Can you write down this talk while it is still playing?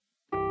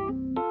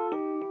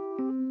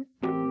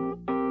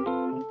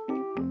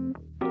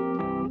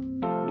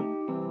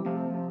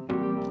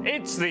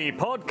It's the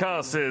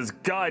Podcaster's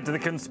Guide to the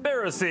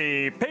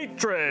Conspiracy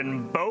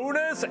Patron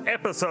Bonus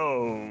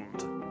episode.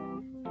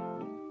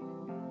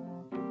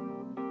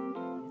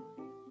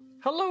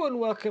 Hello and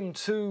welcome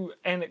to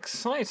an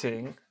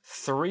exciting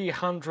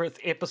 300th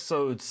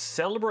episode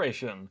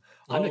celebration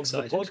of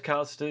the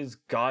Podcaster's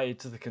Guide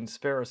to the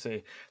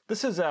Conspiracy.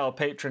 This is our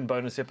Patron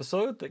bonus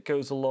episode that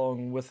goes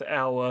along with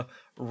our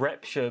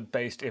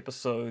Rapture-based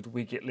episode,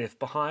 We Get Left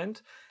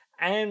Behind.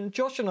 And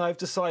Josh and I have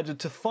decided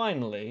to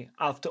finally,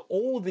 after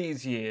all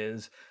these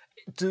years,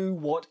 do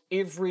what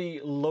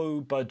every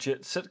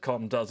low-budget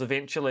sitcom does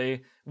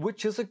eventually,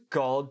 which is a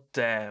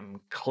goddamn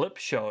clip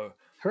show.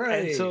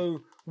 Hooray! And so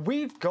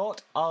we've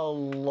got a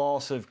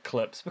lot of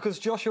clips, because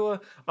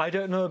Joshua, I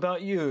don't know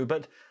about you,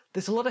 but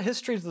there's a lot of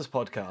history to this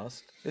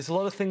podcast. There's a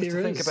lot of things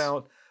to think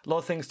about, a lot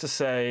of things to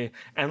say,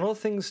 and a lot of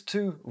things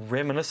to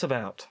reminisce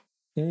about.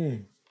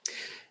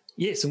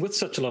 Yes, and with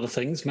such a lot of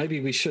things, maybe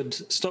we should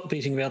stop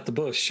beating about the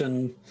bush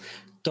and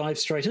dive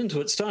straight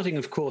into it, starting,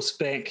 of course,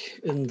 back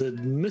in the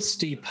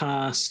misty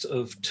past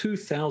of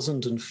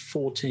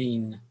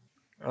 2014.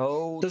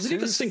 Oh, does it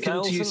ever sink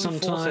into you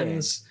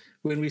sometimes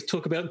when we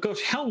talk about,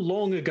 gosh, how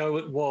long ago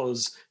it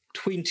was,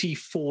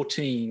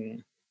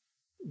 2014?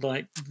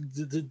 Like,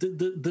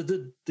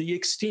 the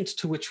extent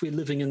to which we're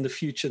living in the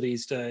future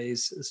these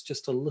days is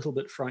just a little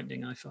bit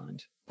frightening, I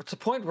find. It's a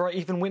point where I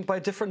even went by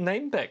a different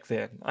name back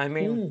then. I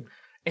mean...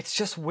 It's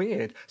just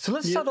weird. So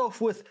let's start off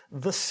with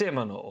the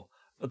seminal,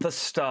 the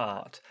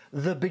start,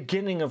 the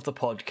beginning of the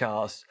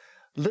podcast.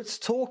 Let's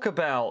talk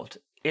about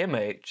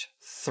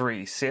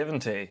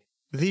MH370.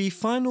 The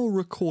final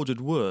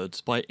recorded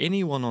words by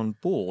anyone on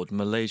board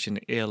Malaysian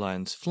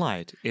Airlines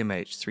flight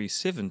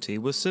MH370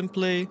 was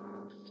simply,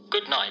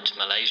 "Good night,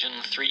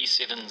 Malaysian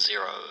 370.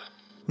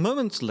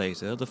 Moments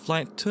later, the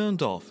flight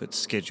turned off its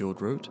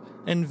scheduled route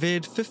and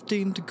veered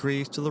 15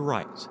 degrees to the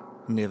right,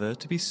 never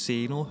to be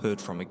seen or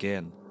heard from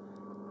again.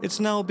 It's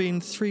now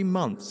been 3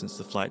 months since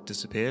the flight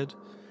disappeared,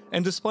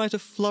 and despite a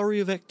flurry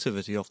of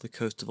activity off the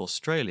coast of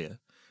Australia,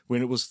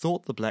 when it was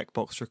thought the black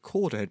box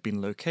recorder had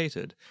been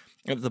located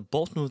at the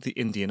bottom of the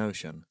Indian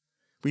Ocean,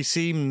 we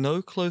seem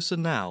no closer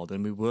now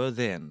than we were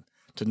then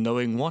to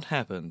knowing what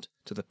happened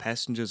to the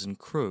passengers and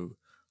crew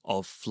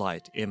of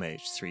flight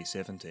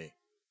MH370.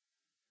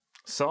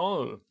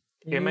 So,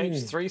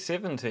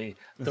 MH370,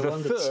 the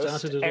one that first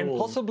started it and all.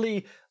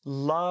 possibly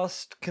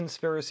last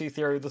conspiracy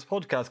theory of this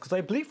podcast, because I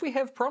believe we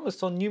have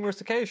promised on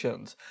numerous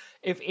occasions,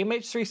 if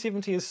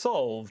MH370 is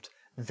solved,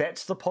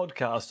 that's the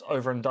podcast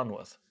over and done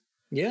with.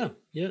 Yeah,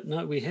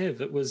 no, we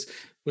have. It was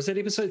that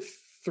episode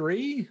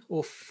 3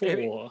 or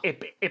 4?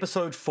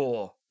 Episode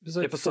 4.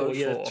 Episode 4,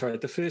 yeah, that's right.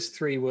 The first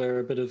 3 were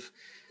a bit of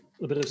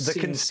the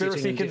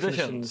conspiracy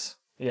conditions.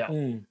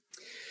 Yeah.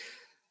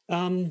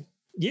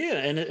 Yeah,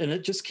 and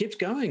it just kept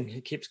going.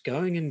 It kept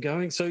going and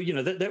going. So, you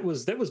know, that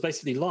was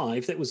basically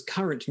live. That was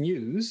current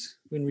news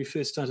when we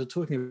first started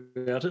talking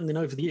about it. And then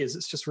over the years,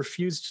 it's just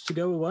refused to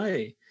go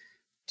away,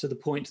 to the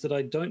point that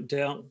I don't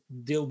doubt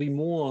there'll be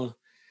more.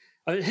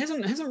 It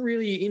hasn't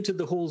really entered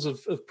the halls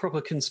of proper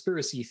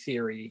conspiracy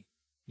theory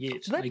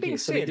yet. That being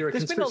said,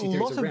 there's been a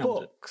lot of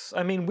books.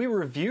 I mean, we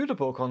reviewed a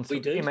book on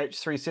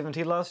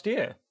MH370 last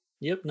year.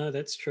 Yep, no,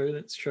 that's true.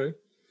 That's true.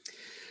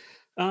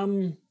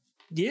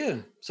 Yeah,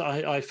 so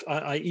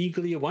I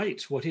eagerly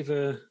await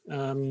whatever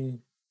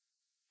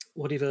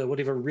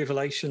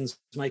revelations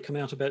may come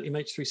out about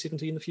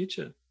MH370 in the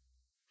future.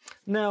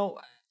 Now,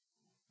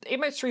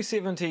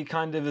 MH370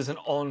 kind of is an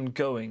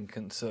ongoing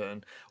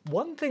concern.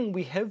 One thing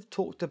we have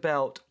talked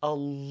about a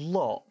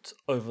lot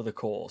over the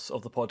course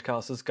of the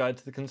Podcaster's Guide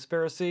to the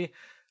Conspiracy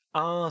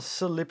are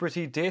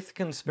celebrity death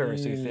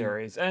conspiracy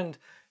theories. And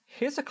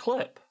here's a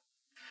clip.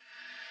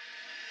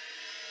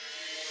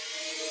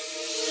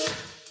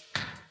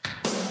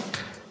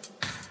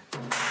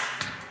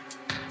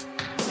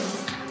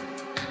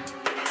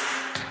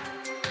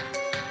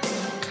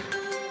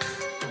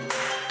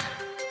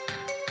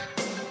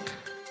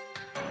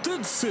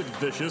 Did Sid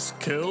Vicious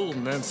kill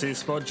Nancy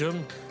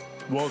Spudgeon?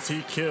 Was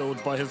he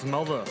killed by his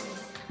mother?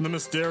 The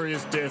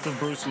mysterious death of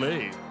Bruce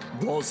Lee.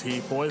 Was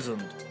he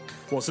poisoned?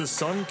 Was his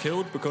son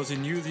killed because he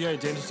knew the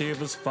identity of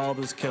his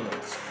father's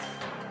killers?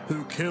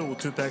 Who killed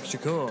Tupac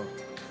Shakur?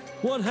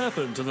 What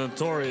happened to the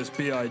notorious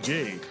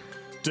B.I.G.?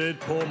 Did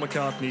Paul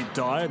McCartney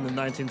die in the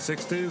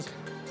 1960s?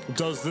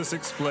 Does this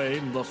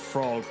explain the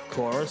Frog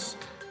Chorus?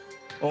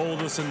 All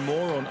this and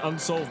more on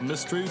Unsolved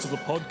Mysteries of the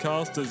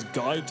Podcaster's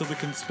Guide to the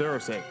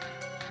Conspiracy.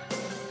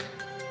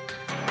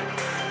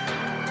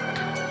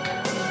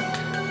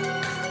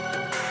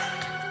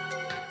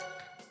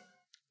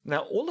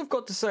 Now, all I've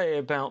got to say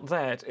about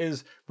that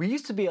is we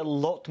used to be a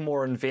lot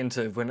more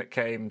inventive when it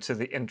came to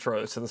the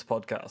intro to this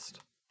podcast.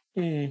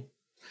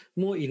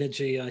 More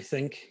energy, I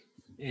think,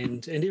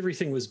 and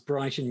everything was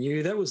bright and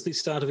new. That was the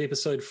start of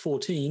episode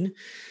 14,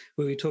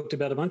 where we talked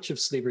about a bunch of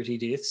celebrity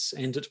deaths,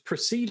 and it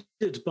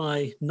preceded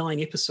by 9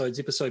 episodes,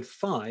 episode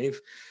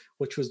 5,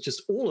 which was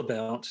just all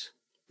about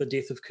the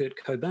death of Kurt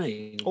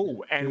Cobain.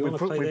 Oh, and we've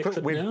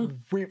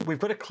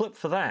got a clip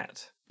for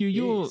that.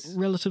 You're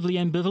relatively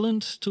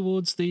ambivalent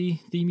towards the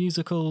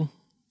musical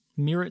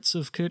merits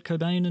of Kurt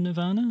Cobain and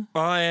Nirvana?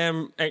 I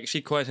am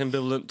actually quite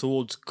ambivalent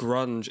towards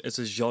grunge as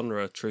a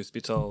genre, truth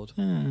be told.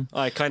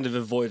 I kind of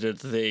avoided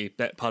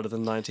that part of the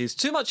 90s.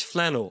 Too much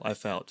flannel, I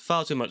felt.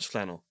 Far too much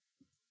flannel.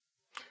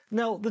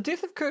 Now, the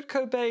death of Kurt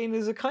Cobain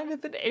is a kind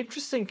of an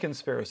interesting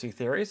conspiracy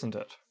theory, isn't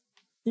it?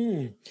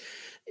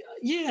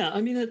 Yeah,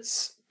 I mean,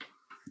 it's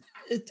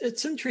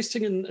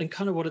interesting in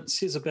kind of what it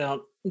says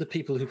about the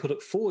people who put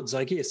it forwards,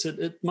 I guess.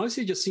 It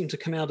mostly just seemed to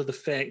come out of the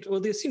fact, well,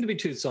 there seemed to be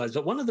two sides,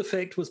 but one of the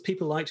fact was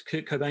people liked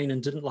Kurt Cobain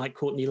and didn't like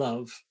Courtney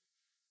Love.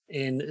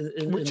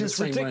 Which is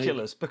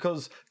ridiculous,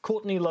 because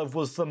Courtney Love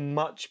was the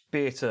much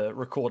better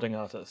recording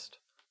artist.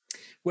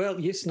 Well,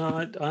 yes,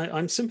 no,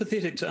 I'm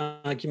sympathetic to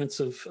arguments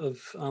of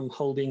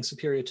Hole being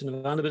superior to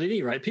Nirvana, but at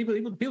any rate, people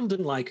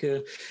didn't like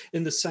her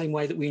in the same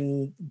way that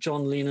when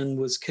John Lennon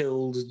was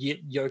killed,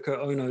 yet Yoko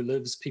Ono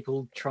lives,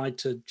 people tried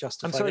to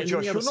justify I'm sorry, that.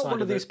 Josh, you're not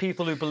one of these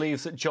people who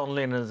believes that John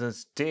Lennon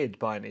is dead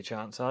by any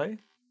chance, are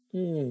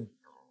you?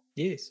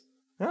 Yes.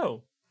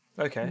 Oh,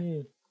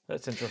 okay.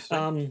 That's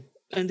interesting.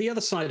 And the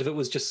other side of it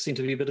was just seemed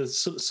to be a bit of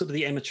sort of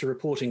the amateur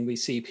reporting. We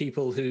see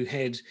people who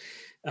had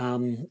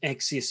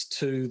access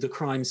to the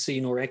crime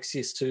scene or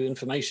access to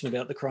information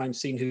about the crime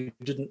scene who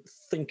didn't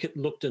think it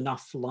looked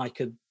enough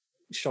like a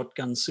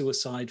shotgun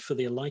suicide for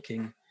their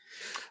liking.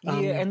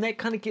 And that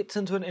kind of gets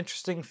into an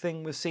interesting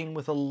thing we've seen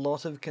with a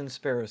lot of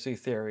conspiracy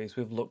theories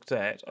we've looked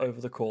at over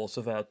the course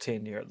of our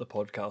tenure at the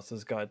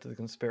Podcaster's Guide to the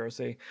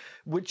Conspiracy,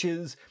 which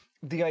is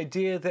the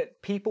idea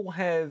that people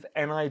have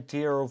an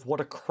idea of what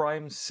a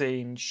crime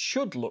scene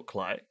should look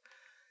like.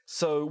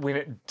 So when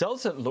it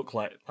doesn't look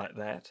like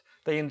that,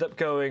 they end up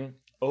going,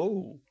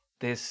 oh,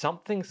 there's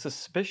something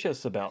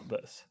suspicious about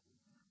this.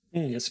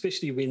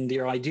 Especially when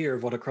their idea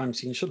of what a crime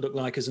scene should look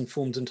like is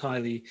informed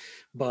entirely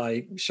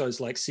by shows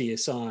like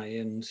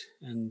CSI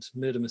and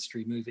murder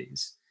mystery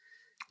movies.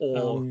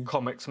 Or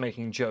comics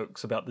making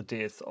jokes about the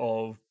death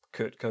of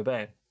Kurt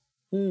Cobain.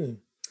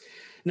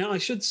 Now, I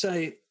should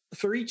say,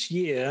 for each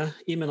year,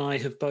 Em and I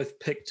have both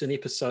picked an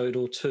episode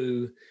or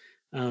two.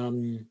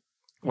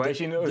 Well,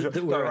 actually, no,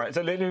 all right,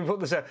 so let me put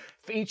this out.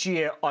 For each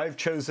year, I've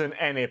chosen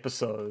an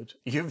episode.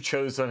 You've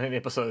chosen an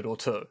episode or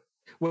two.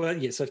 Well,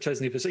 yes, I've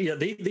chosen an episode. Yeah,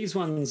 these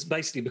ones,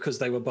 basically, because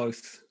they were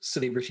both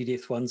celebrity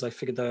death ones, I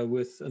figured they were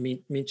worth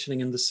mentioning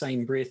in the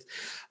same breath.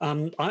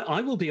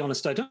 I will be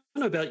honest, I don't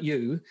know about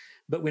you,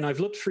 but when I've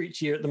looked for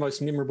each year at the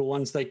most memorable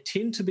ones, they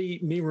tend to be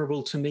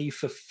memorable to me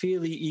for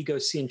fairly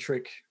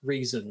egocentric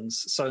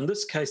reasons. So in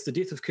this case, the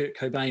death of Kurt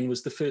Cobain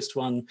was the first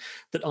one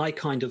that I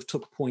kind of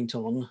took point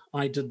on.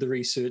 I did the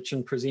research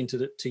and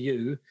presented it to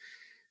you.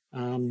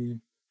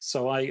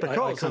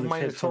 Because of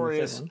my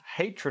notorious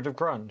hatred of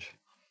grunge.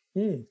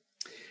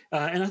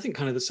 And I think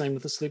kind of the same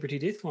with the celebrity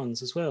death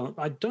ones as well.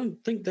 I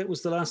don't think that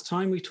was the last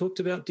time we talked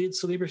about dead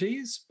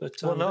celebrities. But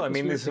well, no, I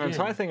mean, there's an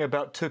entire thing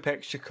about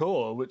Tupac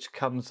Shakur, which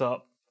comes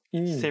up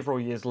several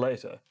years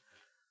later.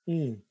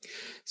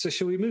 So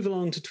shall we move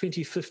along to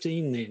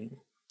 2015 then?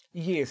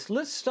 Yes,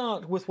 let's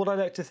start with what I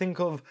like to think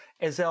of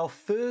as our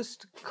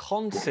first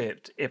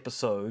concept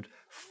episode,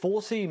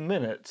 40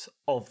 minutes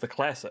of the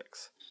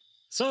classics.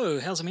 So,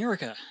 how's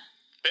America?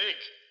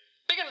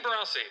 Big and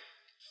brassy,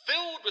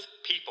 filled with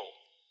people.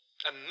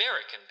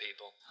 American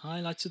people.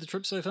 Highlights of the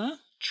trip so far?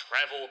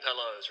 Travel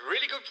pillows,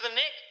 really good for the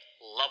neck,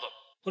 love them.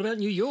 What about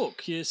New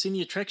York? You seen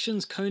the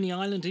attractions, Coney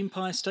Island,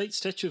 Empire State,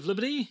 Statue of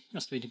Liberty?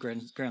 Must have been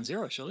to Ground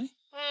Zero, surely.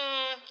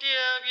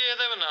 Yeah,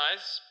 they were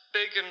nice.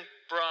 Big and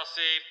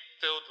brassy,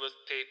 filled with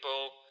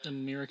people.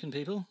 American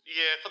people?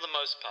 Yeah, for the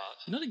most part.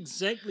 You're not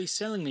exactly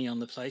selling me on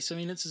the place. I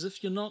mean, it's as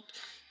if you're not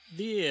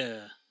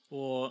there.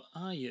 Or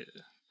are you?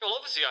 Well,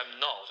 obviously I'm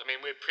not. I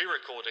mean, we're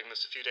pre-recording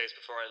this a few days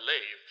before I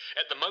leave.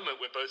 At the moment,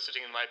 we're both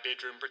sitting in my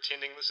bedroom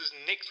pretending this is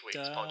next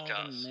week's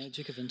podcast. The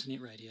magic of internet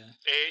radio.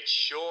 It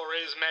sure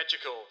is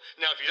magical.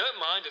 Now, if you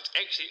don't mind, it's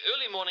actually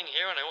early morning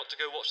here and I want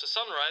to go watch the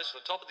sunrise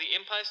from the top of the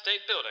Empire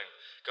State Building.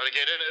 Got to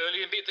get in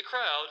early and beat the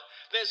crowd.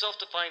 There's off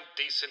to find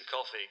decent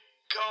coffee.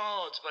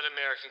 God, but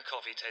American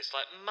coffee tastes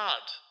like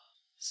mud.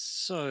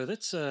 So,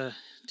 that's a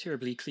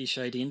terribly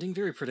cliched ending.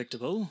 Very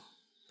predictable.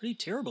 Pretty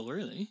terrible,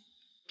 really.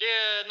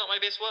 Yeah, not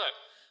my best work.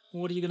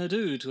 What are you going to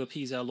do to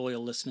appease our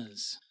loyal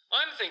listeners?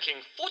 I'm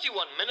thinking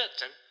 41 minutes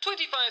and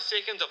 25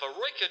 seconds of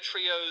Eroica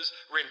Trio's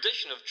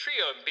rendition of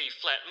Trio in B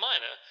flat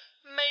minor,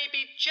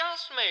 maybe,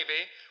 just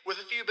maybe, with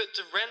a few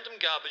bits of random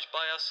garbage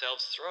by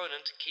ourselves thrown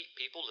in to keep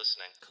people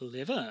listening.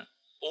 Clever.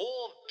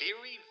 Or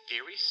very,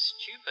 very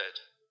stupid.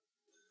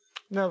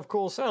 Now, of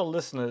course, our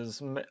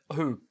listeners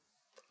who,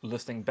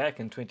 listening back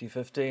in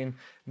 2015,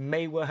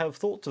 may well have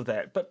thoughts of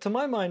that. But to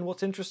my mind,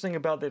 what's interesting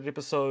about that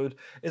episode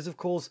is, of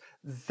course,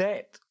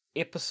 that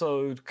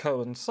episode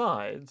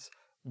coincides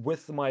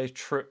with my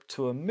trip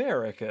to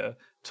America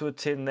to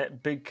attend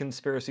that big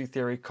conspiracy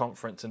theory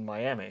conference in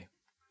Miami.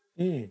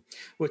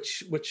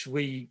 Which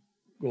you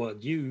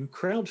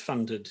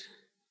crowdfunded,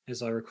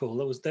 as I recall.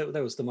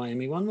 That was the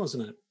Miami one,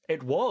 wasn't it?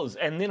 It was,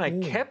 and then I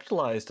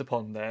capitalized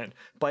upon that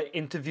by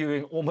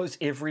interviewing almost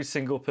every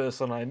single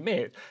person I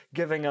met,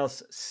 giving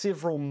us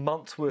several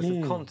months' worth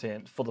of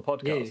content for the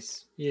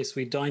podcast. Yes,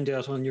 we dined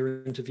out on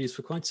your interviews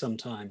for quite some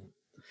time.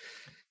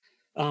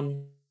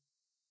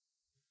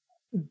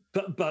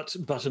 But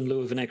in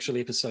lieu of an actual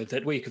episode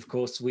that week, of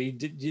course, we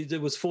did.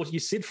 It was 40. You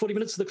said 40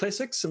 minutes of the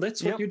classics, and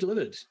that's what you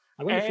delivered.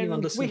 I wonder if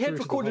anyone listened. We had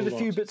recorded a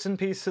few bits and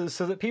pieces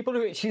so that people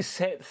who actually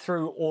sat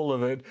through all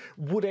of it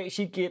would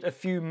actually get a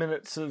few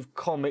minutes of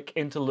comic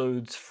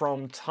interludes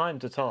from time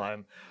to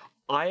time.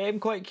 I am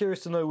quite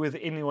curious to know whether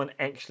anyone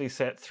actually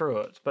sat through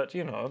it, but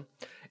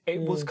it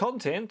was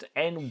content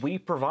and we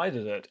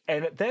provided it.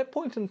 And at that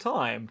point in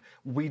time,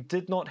 we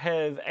did not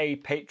have a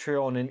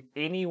Patreon in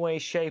any way,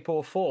 shape,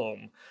 or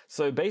form.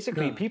 So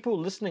basically, people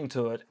listening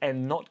to it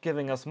and not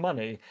giving us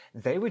money,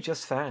 they were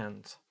just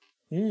fans.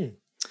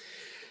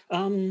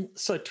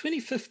 So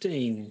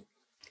 2015,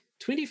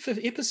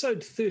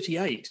 episode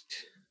 38,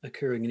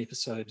 occurring in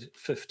episode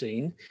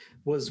 15,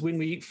 was when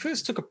we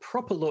first took a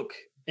proper look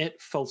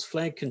at false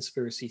flag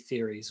conspiracy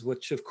theories,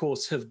 which of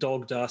course have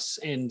dogged us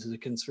and the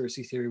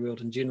conspiracy theory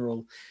world in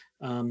general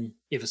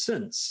ever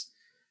since.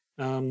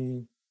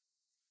 I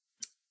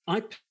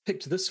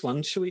picked this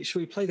one. Shall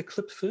we play the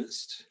clip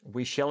first?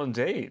 We shall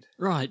indeed.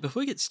 Right, before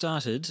we get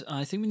started,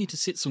 I think we need to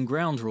set some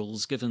ground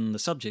rules given the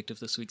subject of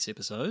this week's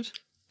episode.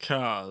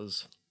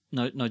 Cars.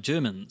 No,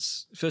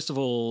 Germans. First of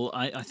all,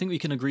 I think we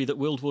can agree that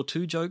World War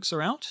II jokes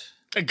are out.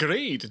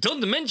 Agreed.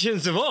 Don't mention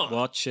the war.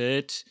 Watch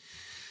it.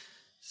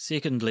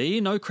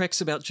 Secondly, no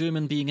cracks about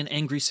German being an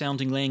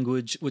angry-sounding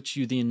language, which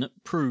you then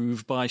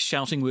prove by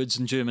shouting words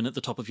in German at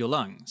the top of your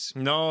lungs.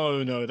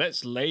 No,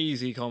 that's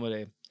lazy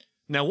comedy.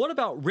 Now, what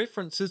about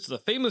references to the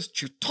famous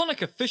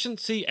Teutonic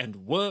efficiency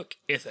and work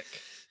ethic?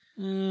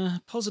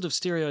 Positive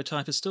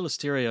stereotype is still a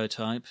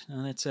stereotype,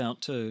 and that's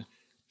out too.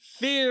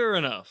 Fair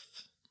enough.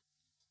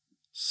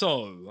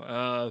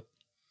 So,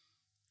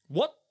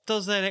 what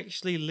does that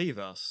actually leave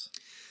us?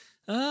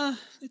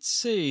 Let's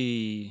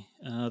see.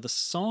 The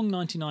song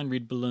 99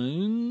 Red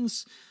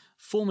Balloons,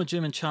 former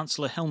German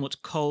Chancellor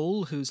Helmut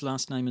Kohl, whose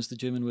last name is the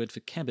German word for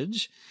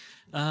cabbage,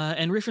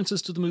 and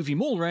references to the movie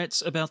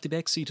Mallrats about the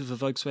backseat of a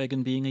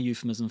Volkswagen being a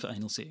euphemism for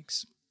anal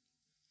sex.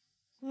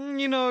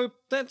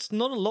 That's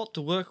not a lot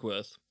to work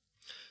with.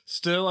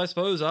 Still, I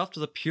suppose after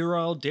the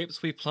puerile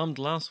depths we plumbed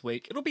last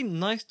week, it'll be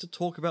nice to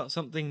talk about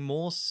something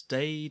more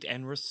staid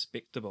and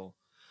respectable,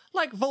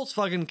 like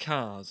Volkswagen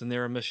cars and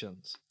their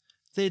emissions.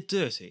 They're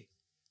dirty.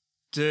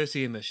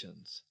 Dirty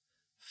emissions.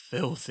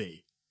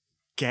 Filthy.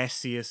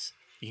 Gaseous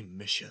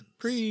emissions.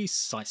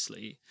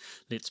 Precisely.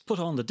 Let's put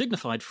on the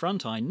dignified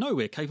front I know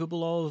we're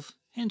capable of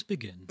and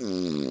begin.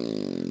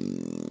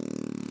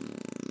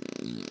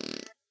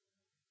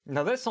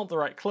 Now that's not the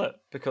right clip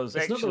because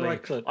it's actually not the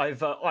right clip.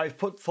 I've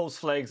put false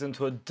flags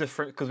into a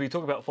different, because we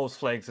talk about false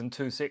flags in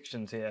two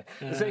sections here.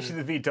 It's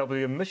actually the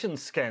VW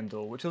emissions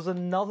scandal, which was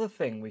another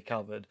thing we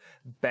covered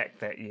back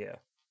that year.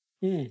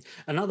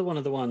 Another one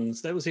of the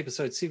ones, that was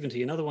episode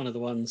 70, another one of the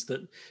ones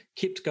that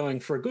kept going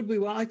for a good wee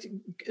while.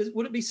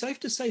 Would it be safe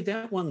to say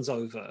that one's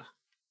over?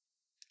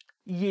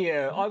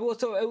 Yeah, it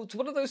was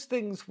one of those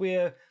things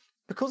where,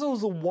 because it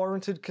was a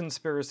warranted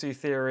conspiracy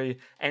theory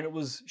and it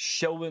was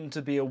shown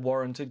to be a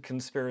warranted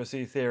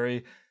conspiracy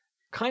theory,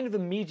 kind of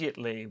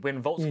immediately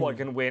when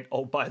Volkswagen went,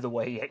 oh, by the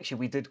way, actually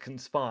we did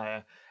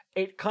conspire,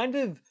 it kind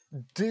of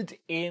did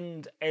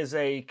end as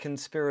a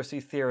conspiracy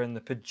theory in the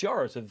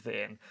pejorative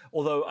then,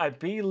 although I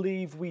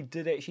believe we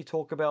did actually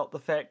talk about the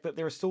fact that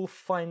there are still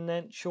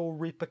financial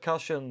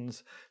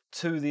repercussions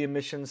to the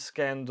emissions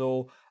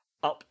scandal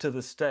up to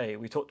this day.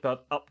 We talked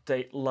about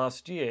Update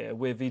last year,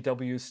 where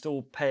VW is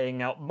still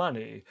paying out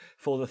money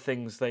for the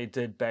things they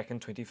did back in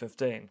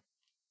 2015.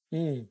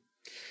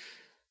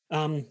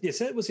 Yes,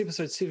 that was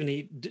episode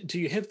 70. Do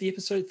you have the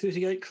episode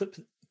 38 clip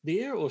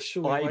there, or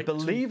should we I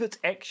believe it's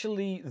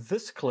actually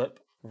this clip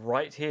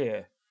right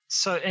here.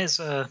 So as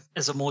a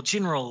more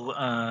general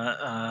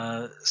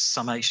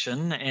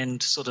summation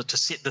and sort of to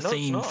set the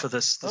theme for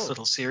this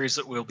little series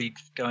that we'll be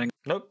going...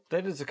 Nope,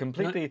 that is a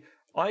completely...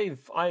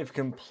 I've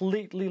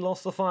completely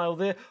lost the file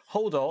there.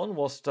 Hold on,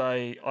 whilst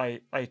I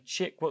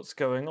check what's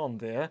going on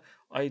there.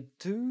 I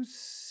do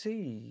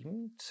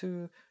seem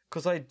to...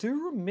 Because I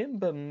do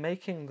remember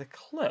making the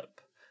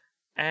clip,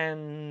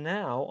 and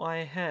now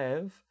I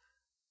have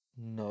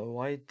no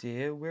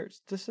idea where it's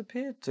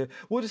disappeared to.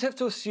 We'll just have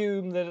to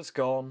assume that it's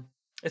gone.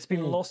 It's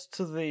been lost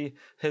to the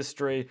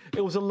history.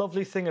 It was a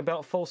lovely thing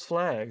about false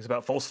flags,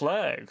 false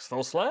flags.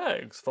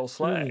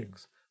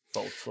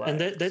 And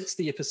that's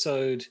the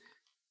episode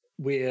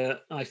where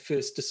I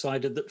first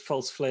decided that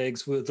false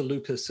flags were the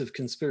lupus of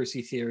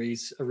conspiracy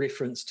theories, a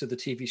reference to the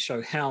TV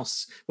show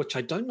House, which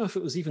I don't know if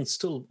it was even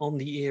still on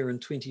the air in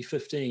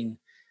 2015.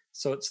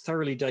 So it's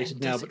thoroughly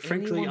dated now. But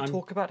frankly, does anyone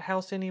talk about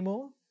House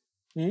anymore?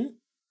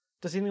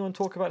 Does anyone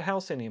talk about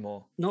House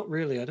anymore? Not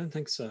really. I don't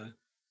think so.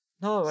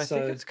 No, I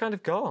think it's kind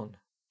of gone.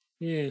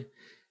 Yeah.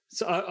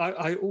 So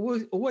I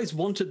always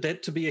wanted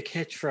that to be a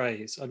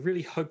catchphrase. I'd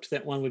really hoped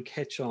that one would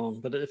catch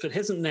on, but if it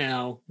hasn't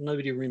now,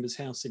 nobody remembers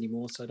House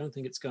anymore. So I don't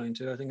think it's going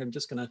to. I think I'm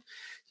just gonna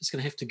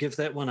have to give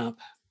that one up.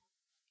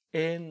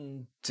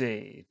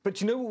 Indeed.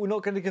 But you know what we're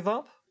not going to give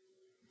up?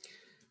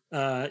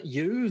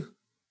 You,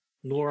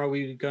 nor are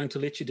we going to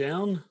let you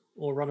down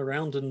or run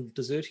around and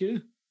desert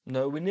you.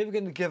 No, we're never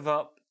going to give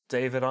up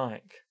David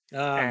Icke.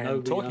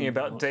 And talking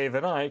about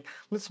David Icke,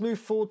 let's move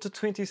forward to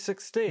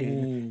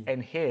 2016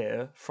 and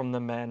hear from the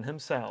man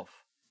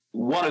himself.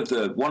 One of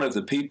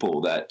the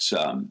people that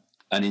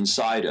an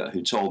insider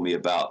who told me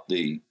about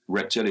the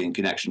reptilian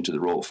connection to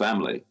the royal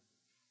family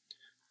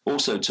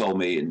also told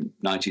me in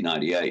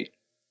 1998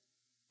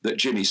 that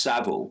Jimmy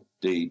Savile,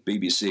 the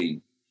BBC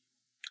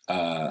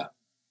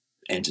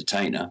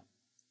entertainer,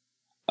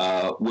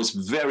 was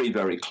very,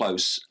 very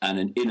close and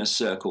an inner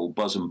circle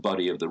bosom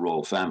buddy of the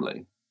royal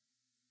family,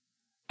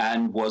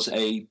 and was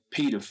a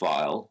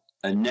paedophile,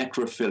 a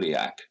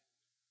necrophiliac,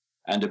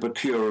 and a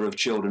procurer of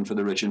children for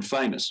the rich and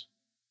famous.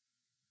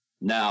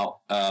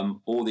 Now,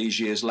 all these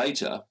years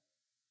later,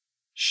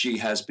 she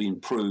has been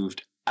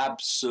proved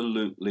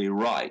absolutely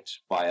right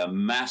by a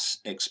mass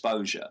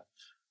exposure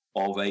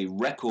of a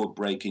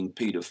record-breaking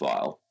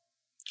paedophile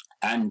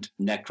and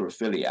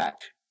necrophiliac,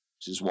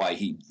 which is why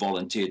he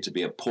volunteered to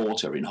be a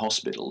porter in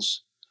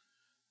hospitals,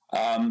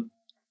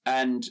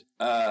 and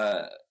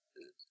a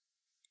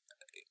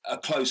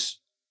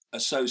close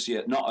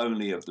associate not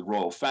only of the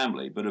royal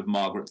family, but of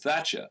Margaret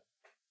Thatcher,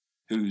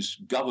 whose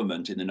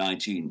government in the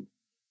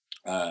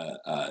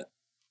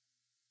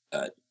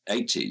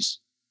 1980s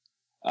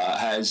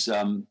has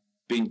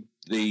been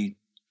the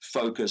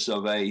focus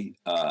of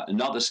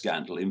another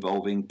scandal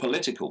involving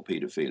political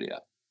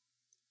paedophilia.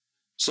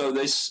 So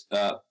this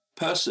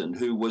person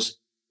who was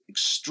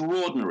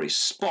extraordinary,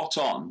 spot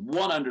on,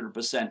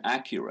 100%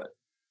 accurate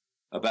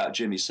about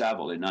Jimmy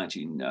Savile in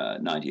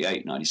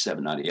 1998,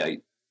 97,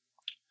 98,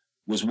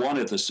 was one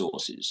of the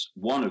sources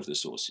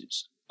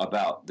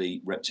about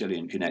the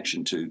reptilian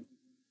connection to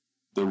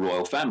the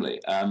royal family.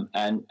 And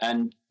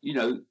you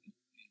know,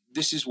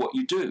 this is what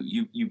you do.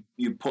 You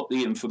put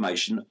the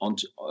information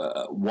onto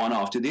one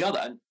after the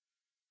other.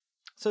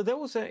 So there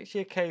was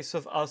actually a case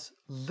of us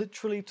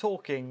literally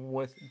talking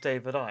with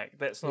David Icke.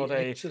 That's not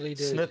a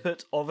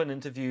snippet of an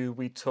interview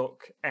we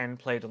took and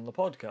played on the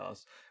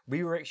podcast.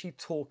 We were actually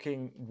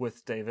talking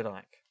with David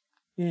Icke.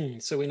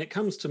 So when it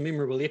comes to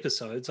memorable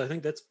episodes, I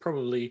think that's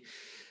probably,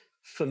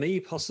 for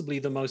me, possibly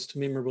the most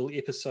memorable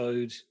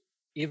episode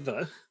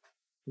ever.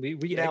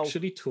 We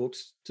actually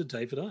talked to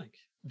David Icke.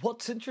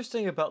 What's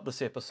interesting about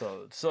this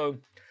episode, so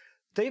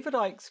David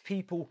Icke's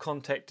people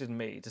contacted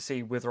me to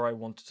see whether I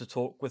wanted to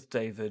talk with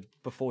David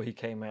before he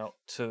came out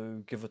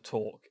to give a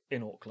talk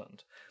in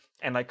Auckland.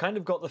 And I kind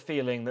of got the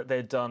feeling that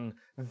they'd done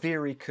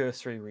very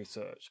cursory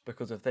research,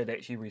 because if they'd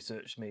actually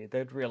researched me,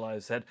 they'd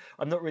realise that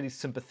I'm not really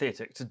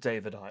sympathetic to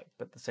David Icke,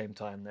 but at the same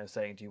time they're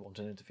saying, do you want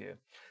an interview?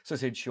 So I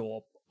said,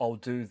 sure, I'll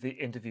do the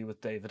interview with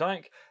David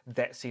Icke.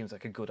 That seems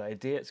like a good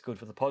idea. It's good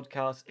for the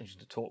podcast. Interesting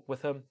to talk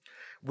with him.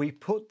 We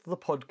put the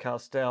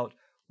podcast out.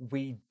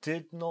 We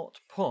did not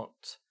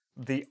put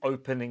the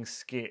opening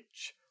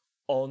sketch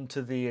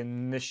onto the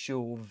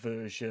initial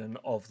version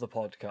of the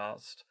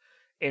podcast,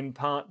 in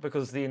part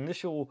because the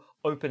initial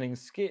opening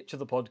sketch of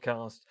the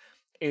podcast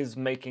is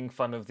making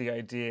fun of the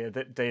idea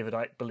that David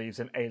Icke believes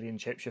in alien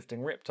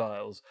shape-shifting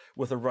reptiles,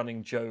 with a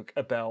running joke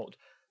about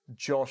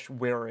Josh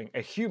wearing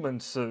a human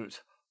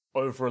suit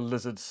over a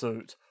lizard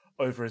suit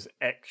over his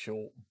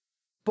actual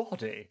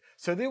body.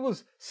 So there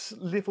was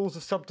levels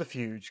of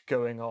subterfuge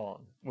going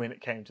on when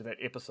it came to that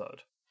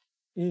episode.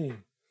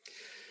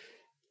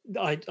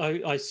 I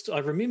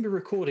remember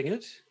recording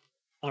it.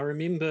 I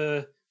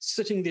remember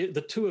sitting there,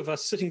 the two of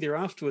us sitting there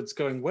afterwards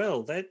going,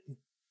 well, that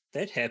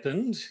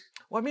happened.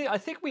 Well, I mean, I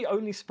think we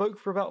only spoke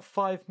for about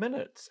 5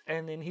 minutes,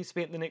 and then he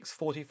spent the next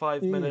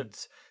 45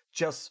 minutes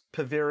just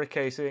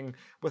prevaricating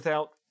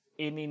without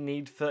any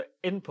need for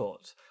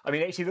input. I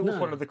mean, actually, that was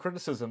one of the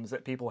criticisms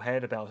that people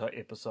had about our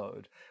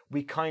episode.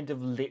 We kind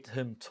of let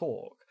him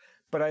talk.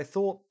 But I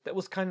thought that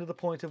was kind of the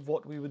point of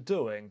what we were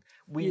doing.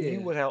 We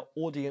knew what our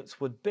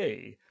audience would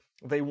be.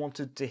 They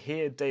wanted to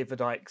hear David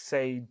Icke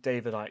say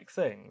David Icke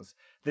things.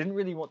 They didn't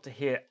really want to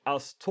hear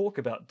us talk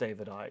about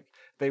David Icke.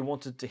 They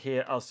wanted to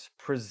hear us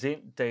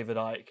present David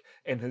Icke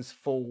in his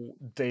full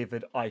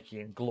David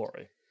Ickean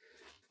glory.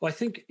 Well,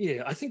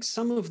 I think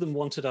some of them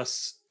wanted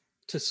us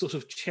to sort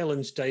of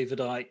challenge David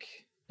Icke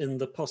in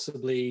the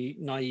possibly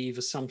naive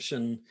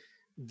assumption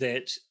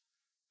that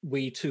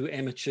we two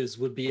amateurs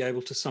would be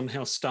able to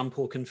somehow stump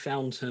or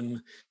confound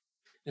him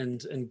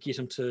and get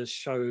him to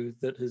show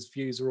that his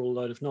views are all a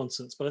load of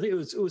nonsense. But I think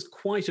it was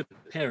quite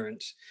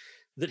apparent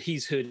that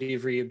he's heard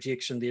every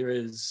objection there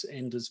is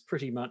and is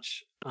pretty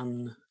much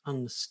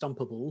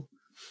unstumpable.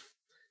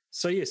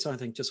 So yes, I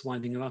think just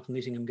winding him up and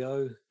letting him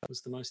go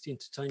was the most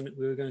entertainment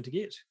we were going to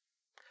get.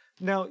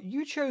 Now,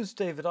 you chose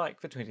David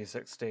Icke for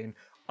 2016.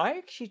 I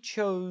actually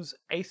chose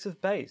Ace of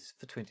Base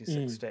for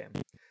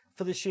 2016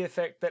 for the sheer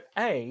fact that,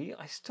 I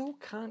still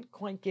can't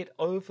quite get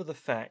over the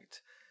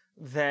fact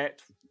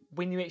that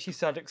when you actually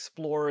start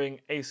exploring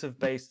Ace of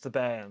Base, the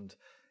band,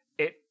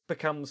 it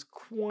becomes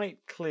quite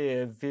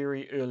clear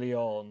very early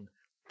on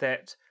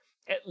that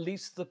at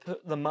least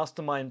the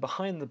mastermind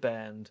behind the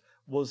band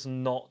was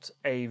not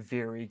a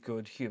very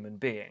good human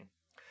being.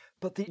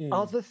 But the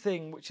other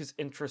thing which is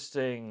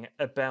interesting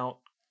about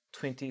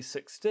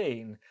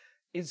 2016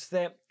 is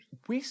that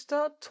we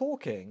start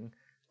talking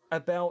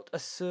about a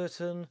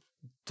certain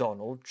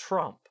Donald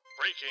Trump.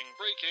 Breaking,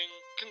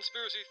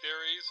 conspiracy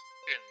theories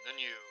in the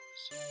news.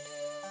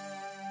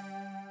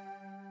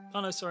 Oh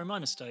no, sorry, my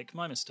mistake.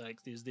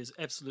 There's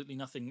absolutely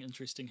nothing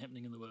interesting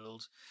happening in the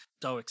world,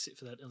 though, except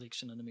for that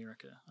election in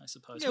America, I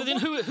suppose. Yeah, but then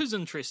who's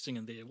interesting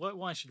in there?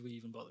 Why should we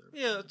even bother?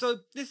 Yeah, so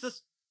there's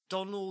this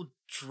Donald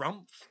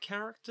Trump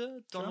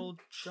character? Donald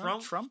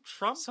Trump?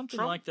 Something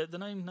like that. The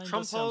name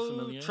does sound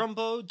familiar.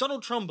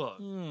 Donald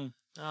Trumbo.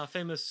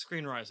 Famous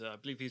screenwriter. I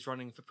believe he's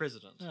running for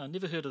president. Oh,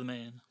 never heard of the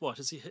man. What,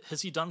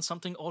 has he done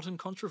something odd and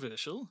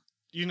controversial?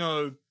 You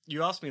know,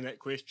 you asked me that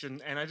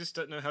question, and I just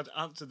don't know how to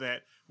answer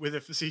that,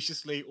 whether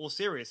facetiously or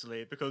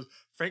seriously, because,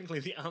 frankly,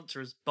 the answer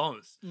is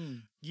both.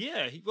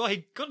 Yeah, he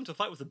got into a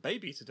fight with a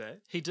baby today.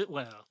 He did,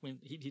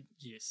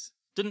 yes.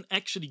 Didn't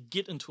actually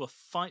get into a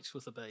fight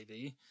with a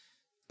baby,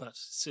 but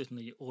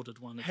certainly ordered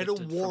one. Had a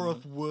war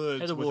of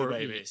words with a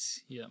baby.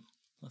 Yes, yeah.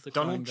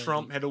 Donald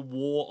Trump had a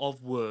war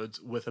of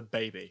words with a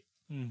baby.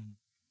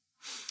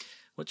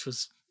 Which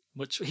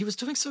he was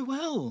doing so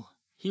well.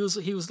 He was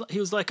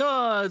like,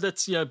 oh,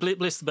 that's,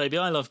 bless the baby.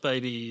 I love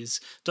babies.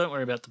 Don't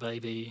worry about the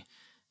baby.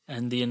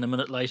 And then a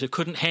minute later,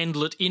 couldn't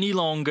handle it any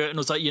longer, and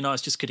was like,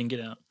 it's just kidding. Get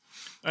out.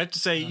 I have to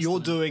say,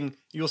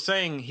 you're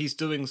saying he's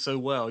doing so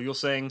well. You're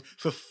saying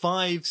for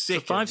 5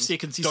 seconds. For 5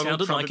 seconds, he Donald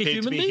sounded Trump like a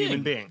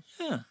human being.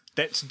 Yeah,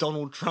 that's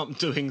Donald Trump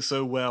doing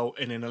so well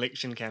in an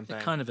election campaign.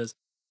 It kind of is.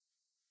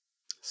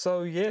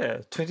 So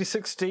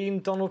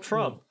 2016 Donald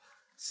Trump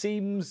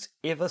seems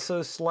ever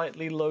so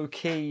slightly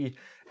low-key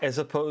as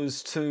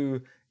opposed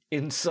to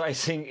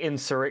inciting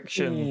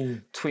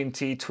insurrection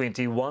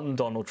 2021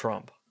 Donald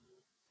Trump.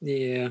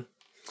 Yeah.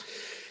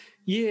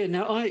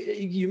 Now,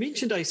 you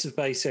mentioned Ace of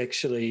Base,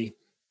 actually,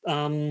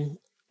 and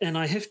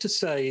I have to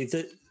say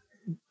that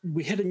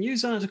we had a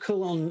news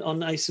article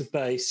on Ace of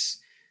Base,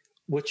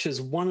 which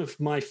is one of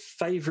my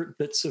favourite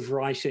bits of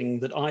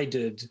writing that I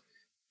did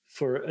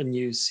for a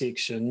news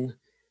section,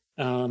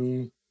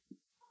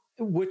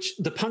 which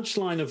the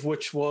punchline of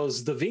which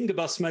was, the Wenger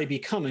bus may be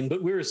coming,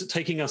 but where is it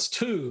taking us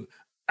to?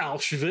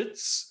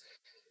 Auschwitz,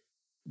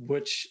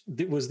 which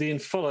was then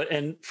followed.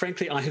 And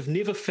frankly, I have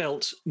never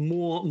felt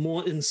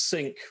more in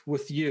sync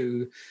with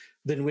you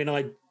than when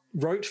I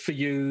wrote for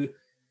you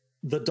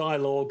the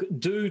dialogue,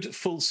 dude,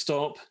 full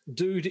stop,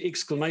 dude,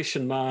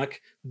 exclamation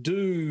mark,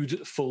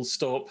 dude, full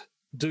stop,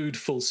 dude,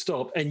 full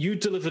stop. And you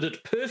delivered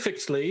it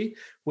perfectly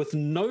with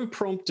no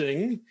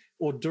prompting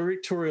or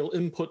directorial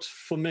input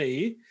for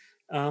me.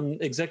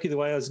 Exactly the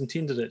way I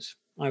intended it.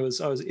 I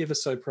was ever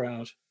so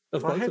proud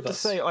of both of us. I have to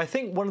say, I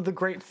think one of the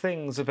great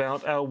things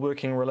about our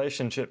working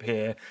relationship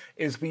here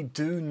is we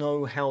do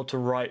know how to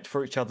write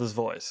for each other's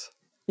voice.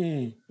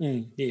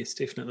 Yes,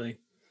 definitely.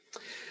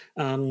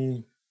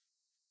 I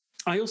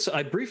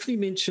briefly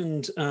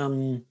mentioned,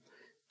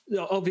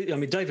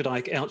 David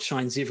Icke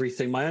outshines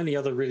everything. My only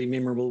other really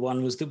memorable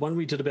one was the one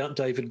we did about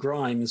David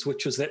Grimes,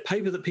 which was that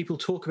paper that people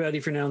talk about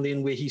every now and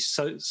then, where he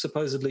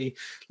supposedly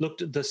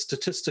looked at the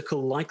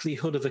statistical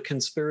likelihood of a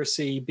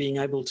conspiracy being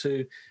able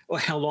to, or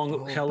how long.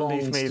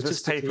 Believe me,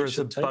 this paper is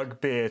a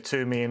bugbear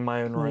to me in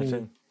my own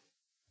writing.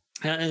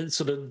 And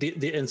sort of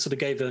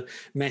gave a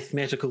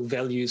mathematical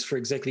values for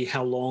exactly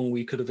how long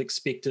we could have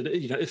expected.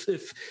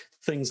 If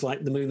things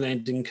like the moon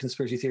landing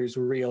conspiracy theories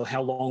were real,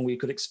 how long we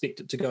could expect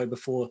it to go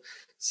before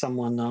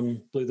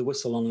someone blew the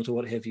whistle on it or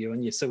what have you.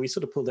 And so we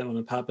sort of pulled that one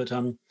apart. But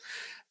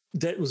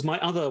that was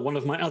one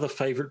of my other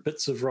favourite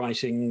bits of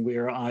writing,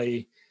 where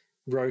I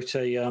wrote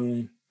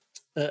an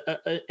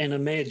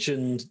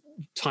imagined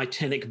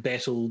Titanic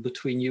battle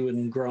between you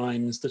and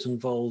Grimes that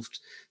involved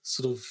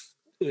sort of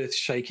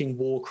earth-shaking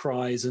war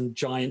cries and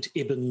giant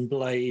ebon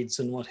blades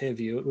and what have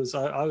you.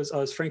 I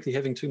was frankly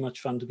having too much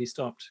fun to be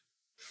stopped.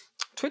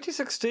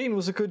 2016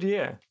 was a good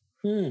year.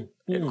 It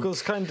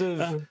was kind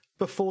of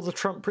before the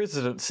Trump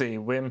presidency,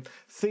 when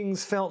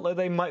things felt like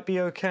they might be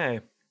okay.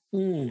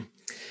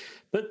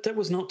 But that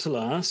was not to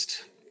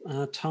last.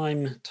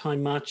 Time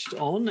marched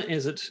on,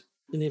 as it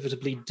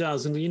inevitably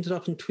does, and we ended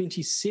up in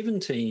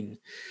 2017.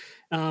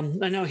 And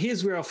now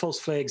here's where our false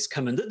flags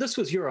come in. This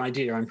was your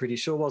idea, I'm pretty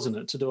sure, wasn't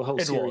it? To do a whole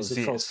series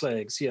of false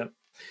flags, yeah.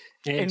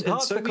 In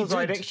part because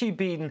I'd actually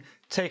been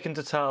taken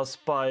to task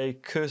by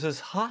Curtis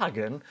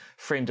Hagen,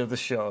 friend of the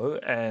show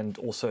and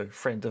also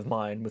friend of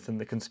mine within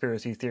the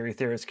conspiracy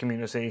theorist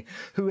community,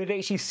 who had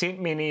actually sent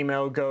me an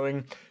email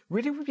going,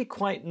 really would be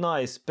quite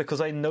nice,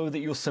 because I know that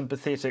you're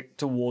sympathetic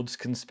towards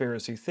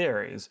conspiracy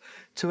theories,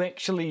 to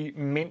actually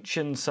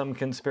mention some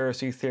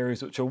conspiracy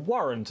theories which are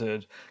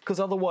warranted, because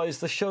otherwise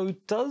the show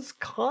does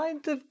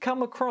kind of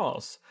come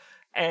across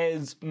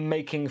as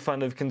making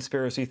fun of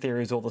conspiracy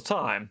theories all the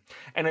time.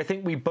 And I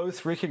think we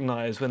both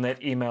recognise when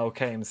that email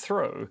came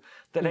through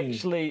that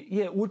actually,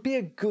 it would be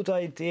a good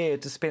idea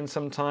to spend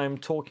some time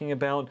talking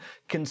about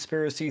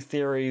conspiracy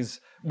theories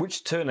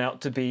which turn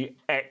out to be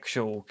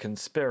actual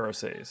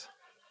conspiracies.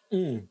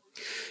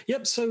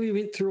 Yep, so we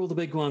went through all the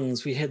big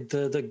ones. We had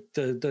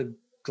the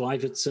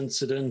Gleiwitz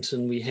incident,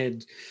 and we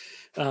had...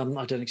 I don't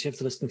actually have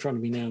the list in front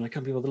of me now, and I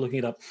can't be bothered looking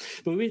it up.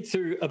 But we went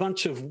through a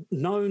bunch of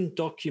known,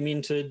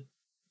 documented,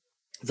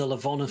 the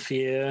Lavon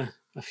affair,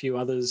 a few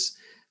others,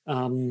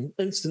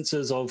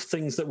 instances of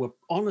things that were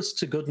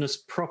honest-to-goodness,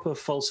 proper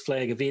false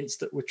flag events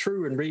that were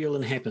true and real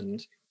and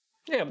happened.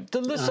 Yeah,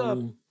 let's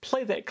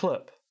play that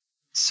clip.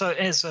 So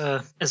as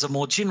a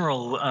more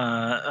general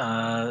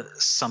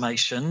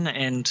summation,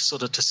 and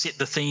sort of to set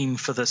the theme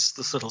for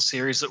this little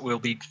series that we'll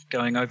be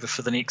going over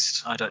for the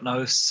next, I don't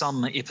know,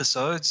 some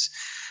episodes,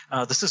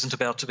 this isn't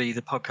about to be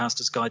the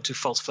podcaster's guide to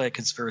false flag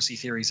conspiracy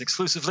theories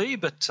exclusively,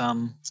 but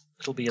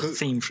it'll be a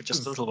theme for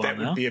just a little while now.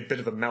 That would be a bit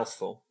of a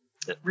mouthful.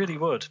 It really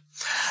would.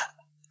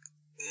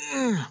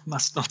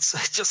 Must not say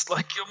just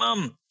like your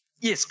mum.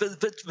 Yes,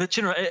 but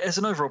general, as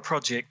an overall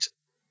project,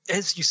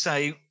 as you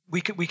say,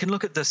 we can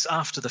look at this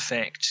after the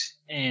fact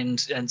and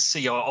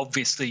see,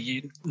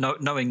 obviously,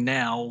 knowing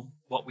now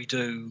what we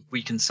do,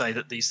 we can say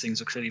that these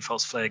things are clearly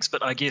false flags.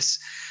 But I guess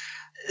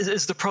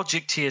is the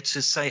project here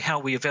to say how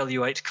we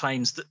evaluate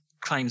claims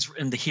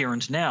in the here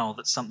and now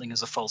that something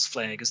is a false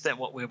flag? Is that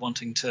what we're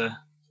wanting to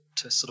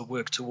sort of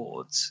work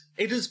towards?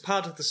 It is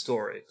part of the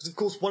story. Because, of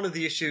course, one of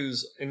the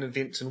issues in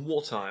events in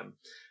wartime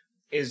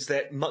is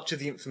that much of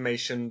the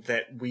information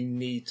that we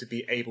need to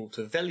be able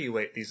to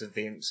evaluate these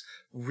events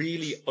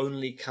really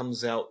only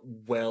comes out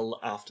well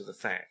after the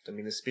fact. I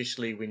mean,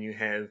 especially when you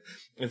have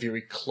a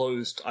very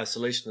closed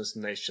isolationist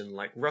nation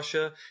like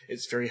Russia,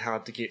 it's very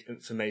hard to get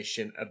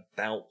information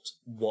about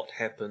what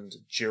happened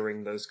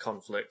during those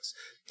conflicts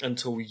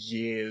until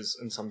years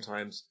and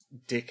sometimes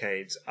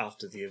decades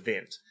after the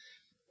event.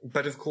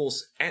 But of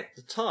course, at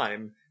the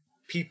time,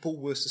 people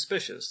were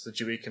suspicious. The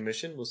Dewey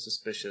Commission was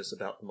suspicious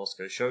about the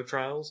Moscow show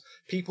trials.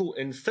 People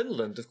in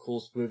Finland, of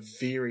course, were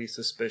very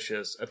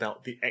suspicious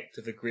about the act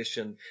of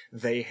aggression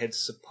they had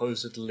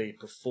supposedly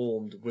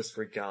performed with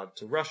regard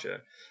to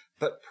Russia.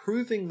 But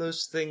proving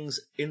those things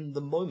in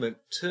the moment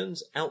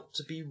turns out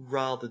to be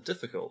rather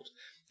difficult.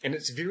 And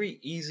it's very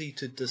easy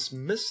to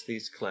dismiss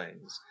these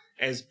claims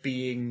as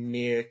being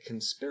mere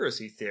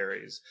conspiracy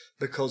theories,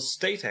 because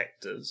state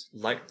actors,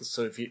 like the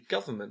Soviet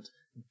government,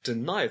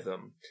 deny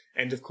them.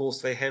 And of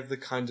course they have the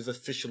kind of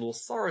official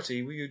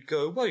authority where you'd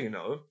go, well, you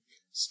know,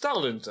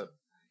 Stalin,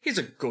 he's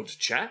a good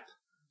chap.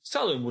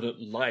 Stalin wouldn't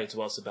lie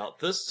to us about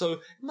this, so it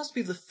must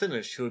be the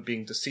Finnish who are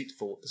being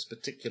deceitful at this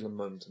particular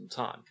moment in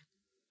time.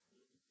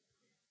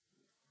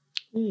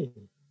 Well,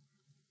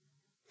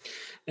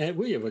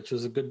 yeah, which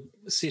was a good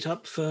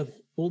setup for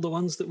all the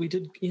ones that we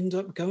did end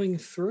up going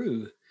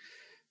through.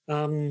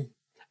 And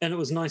it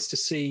was nice to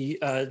see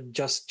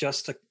just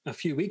a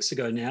few weeks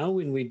ago now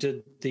when we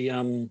did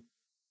the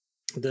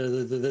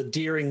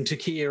daring to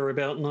care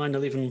about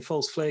 9/11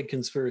 false flag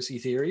conspiracy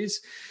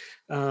theories.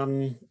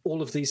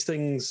 All of these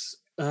things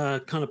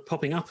kind of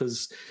popping up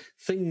as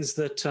things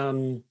that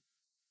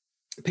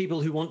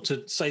people who want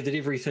to say that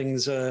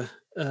everything's a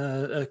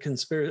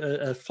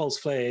false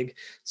flag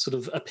sort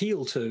of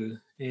appeal to,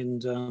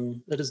 and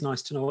it is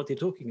nice to know what they're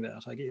talking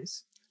about, I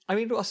guess. I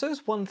mean, I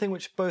suppose one thing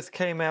which both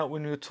came out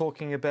when we were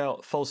talking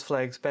about false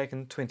flags back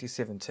in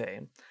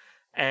 2017,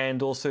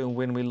 and also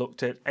when we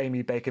looked at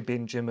Amy Baker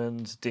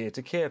Benjamin's Dare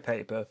to Care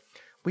paper,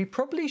 we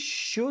probably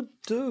should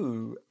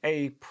do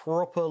a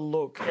proper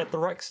look at the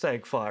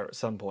Reichstag fire at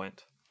some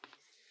point.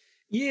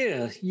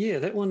 Yeah,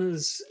 that one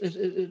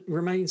it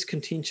remains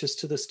contentious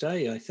to this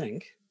day, I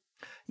think.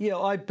 Yeah,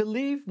 I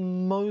believe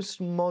most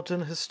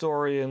modern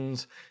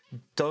historians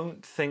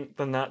don't think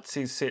the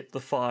Nazis set the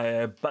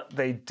fire, but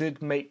they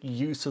did make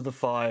use of the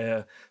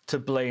fire to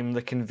blame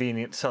the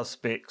convenient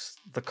suspects,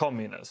 the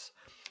communists.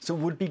 So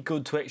it would be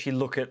good to actually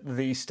look at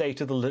the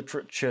state of the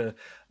literature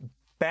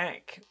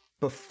back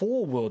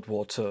before World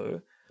War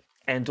II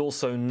and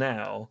also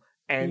now,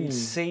 and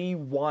see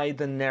why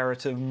the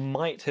narrative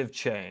might have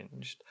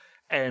changed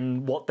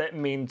and what that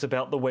means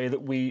about the way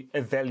that we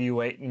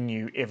evaluate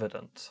new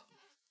evidence.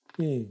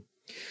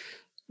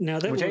 Now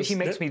which actually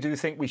makes me do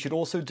think we should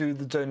also do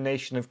the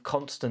donation of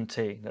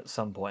Constantine at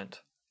some point.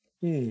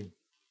 Now,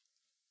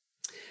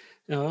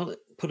 I'll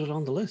put it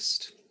on the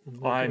list.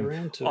 I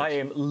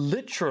am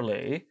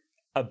literally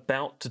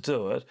about to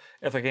do it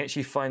if I can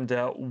actually find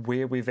out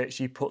where we've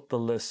actually put the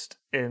list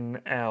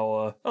in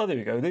our... Oh, there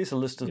we go. There's a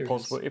list of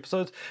possible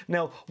episodes.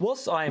 Now,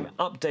 whilst I'm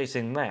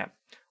updating that,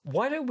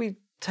 why don't we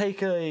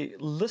take a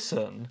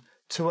listen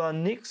to our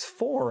next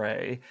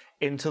foray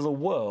into the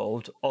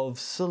world of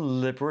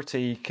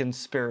celebrity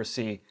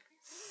conspiracy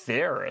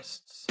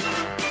theorists.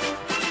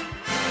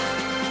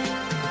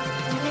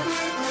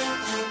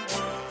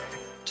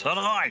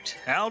 Tonight,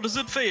 how does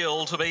it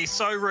feel to be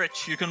so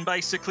rich you can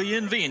basically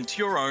invent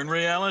your own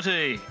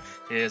reality?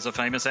 Here's a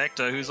famous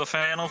actor who's a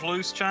fan of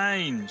loose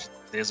change.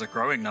 There's a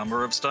growing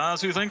number of stars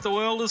who think the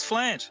world is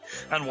flat.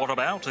 And what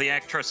about the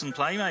actress and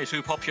playmate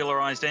who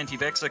popularised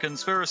anti-vaxxer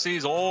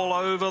conspiracies all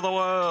over the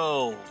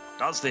world?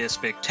 Does their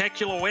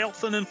spectacular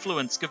wealth and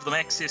influence give them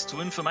access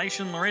to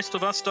information the rest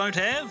of us don't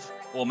have?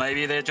 Or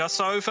maybe they're just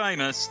so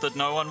famous that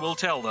no one will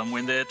tell them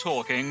when they're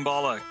talking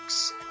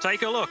bollocks.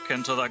 Take a look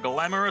into the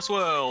glamorous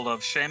world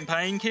of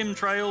champagne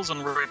chemtrails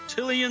and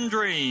reptilian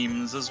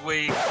dreams as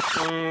we...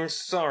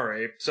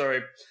 Sorry.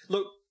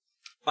 Look,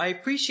 I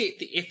appreciate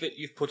the effort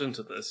you've put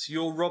into this.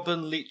 Your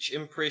Robin Leach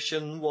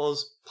impression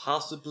was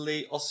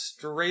passably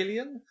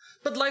Australian,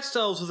 but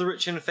Lifestyles of the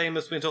Rich and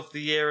Famous went off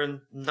the air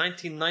in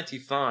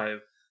 1995.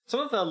 Some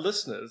of our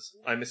listeners,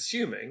 I'm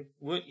assuming,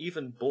 weren't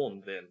even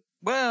born then.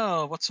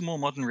 Well, what's a more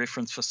modern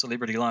reference for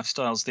celebrity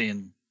lifestyles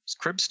then? Is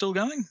Crib still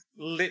going?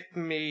 Let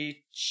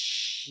me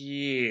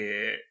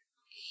check.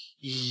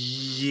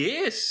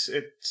 Yes,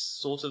 it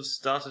sort of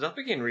started up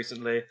again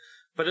recently,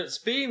 but it's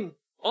been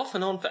off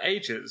and on for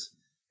ages.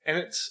 And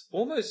it's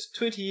almost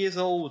 20 years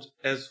old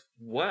as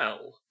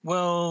well.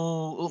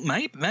 Well,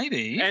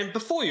 maybe. And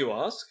before you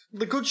ask,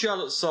 the Good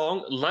Charlotte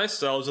song,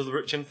 Lifestyles of the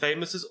Rich and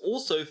Famous, is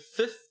also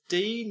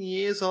 15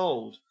 years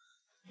old.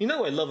 You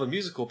know I love a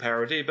musical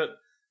parody, but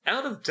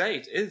out of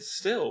date is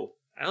still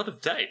out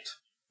of date.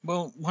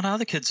 Well, what are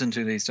the kids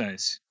into these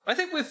days? I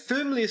think we've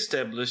firmly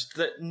established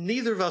that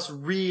neither of us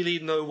really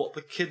know what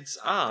the kids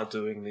are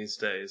doing these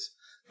days.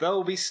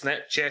 They'll be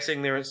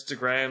Snapchatting their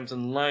Instagrams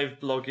and live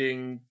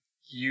blogging...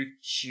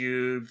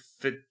 YouTube,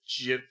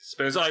 fidget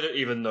spinners. I don't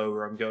even know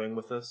where I'm going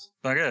with this.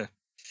 Bugger.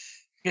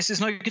 Guess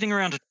there's no getting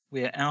around it.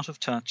 We're out of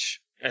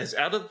touch. As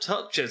out of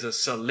touch as a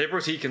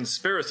celebrity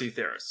conspiracy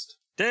theorist.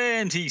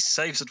 And he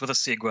saves it with a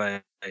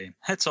segue.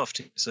 Hats off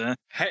to you, sir.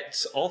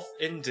 Hats off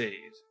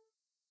indeed.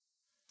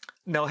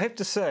 Now, I have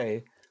to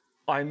say,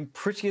 I'm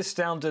pretty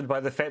astounded by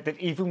the fact that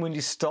even when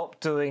you stop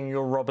doing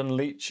your Robin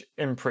Leach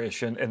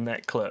impression in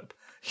that clip,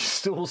 you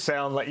still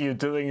sound like you're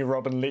doing your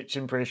Robin Leach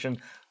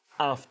impression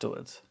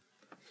afterwards.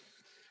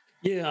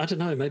 Yeah, I don't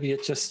know. Maybe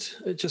it just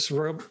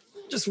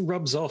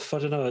rubs off. I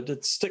don't know.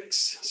 It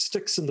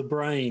sticks in the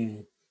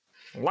brain.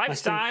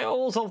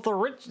 Lifestyles of the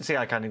rich. See,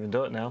 I can't even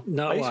do it now.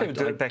 No, I used to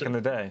do it back in the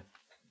day.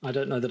 I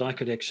don't know that I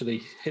could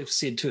actually have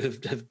said to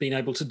have been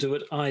able to do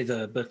it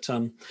either. But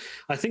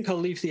I think I'll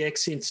leave the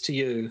accents to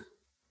you.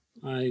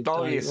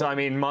 Yes. I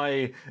mean,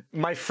 my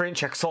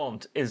French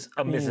accent is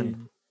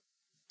amazing.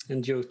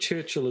 And your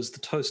Churchill is the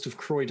toast of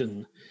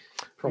Croydon.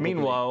 Probably.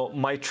 Meanwhile,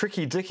 my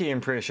Tricky Dicky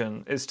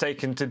impression is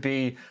taken to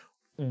be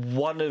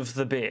one of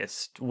the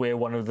best, where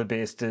one of the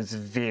best is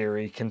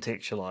very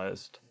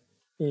contextualized.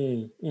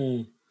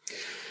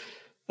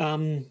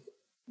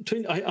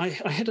 I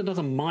had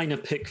another minor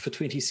pick for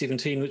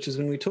 2017, which is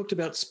when we talked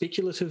about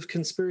speculative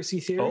conspiracy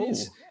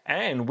theories. Oh,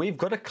 and we've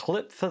got a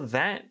clip for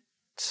that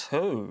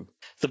too.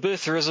 The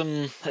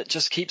birtherism, it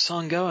just keeps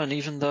on going,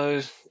 even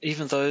though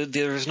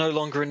there is no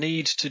longer a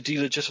need to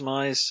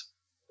delegitimize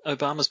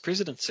Obama's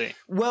presidency.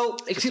 Well,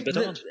 except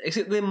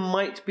there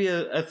might be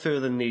a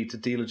further need to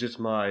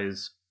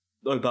delegitimize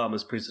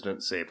Obama's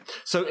presidency.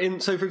 So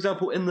for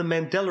example, in the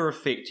Mandela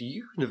Effect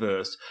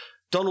universe,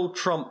 Donald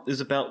Trump is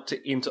about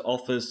to enter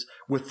office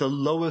with the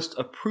lowest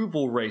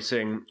approval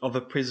rating of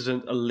a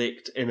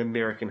president-elect in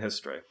American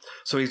history.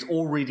 So he's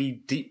already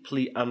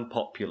deeply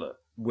unpopular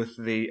with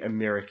the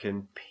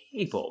American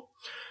people.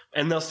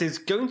 And thus there's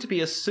going to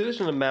be a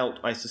certain amount,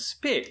 I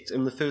suspect,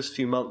 in the first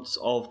few months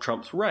of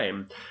Trump's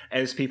reign,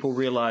 as people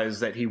realise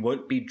that he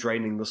won't be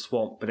draining the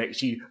swamp, but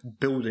actually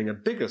building a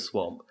bigger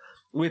swamp,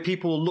 where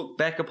people look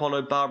back upon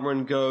Obama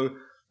and go,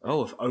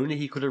 oh, if only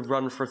he could have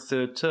run for a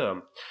third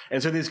term.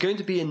 And so there's going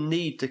to be a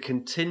need to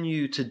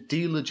continue to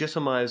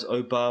delegitimize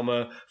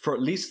Obama for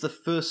at least the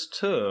first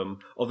term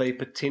of a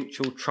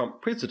potential Trump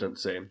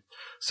presidency.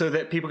 So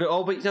that people go,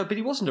 oh, but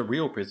he wasn't a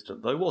real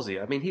president, though, was he?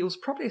 I mean, he was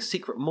probably a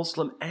secret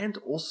Muslim and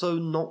also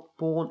not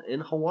born in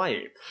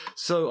Hawaii.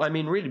 So, I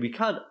mean, really, we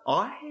can't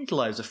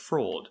idolize a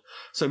fraud.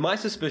 So my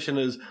suspicion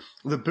is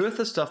the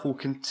birther stuff will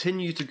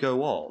continue to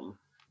go on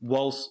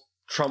whilst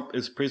Trump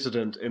is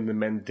president in the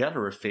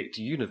Mandela Effect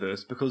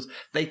universe, because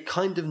they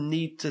kind of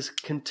need to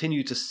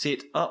continue to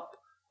set up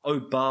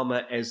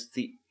Obama as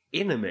the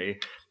enemy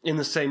in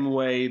the same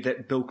way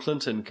that Bill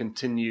Clinton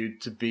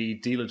continued to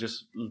be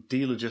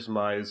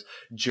delegitimized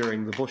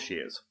during the Bush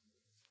years.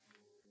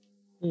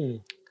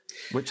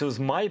 Which was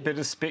my bit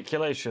of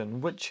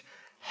speculation,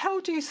 how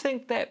do you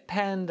think that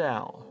panned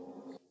out?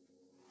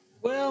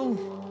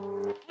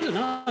 Well, I don't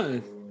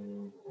know.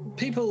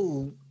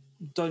 People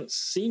don't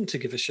seem to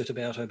give a shit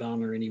about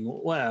Obama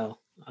anymore.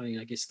 Well, I mean,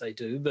 I guess they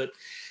do, but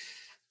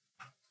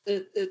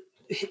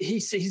he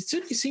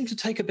certainly seemed to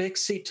take a back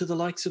seat to the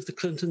likes of the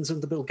Clintons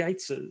and the Bill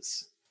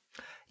Gateses.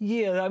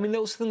 Yeah, I mean,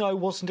 that was the thing I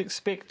wasn't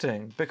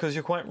expecting, because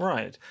you're quite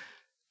right.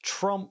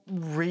 Trump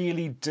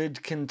really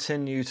did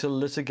continue to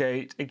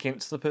litigate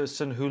against the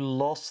person who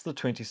lost the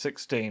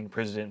 2016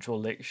 presidential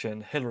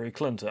election, Hillary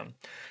Clinton.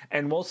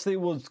 And whilst there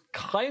was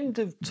kind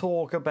of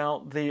talk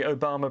about the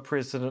Obama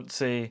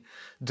presidency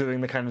doing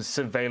the kind of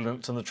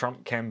surveillance on the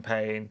Trump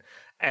campaign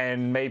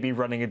and maybe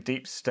running a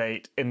deep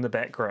state in the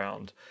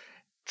background,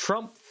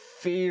 Trump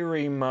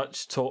very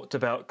much talked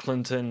about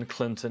Clinton.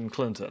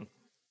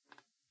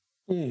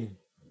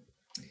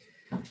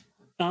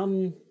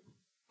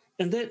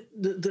 And that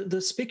the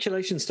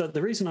speculation stuff,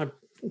 the reason I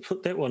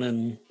put that one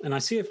in, and I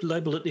see I've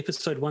labelled it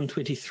episode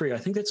 123, I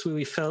think that's where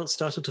we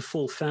started to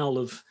fall foul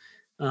of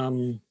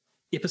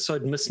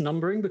episode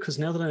misnumbering, because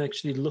now that I'm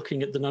actually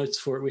looking at the notes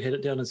for it, we had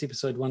it down as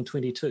episode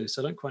 122,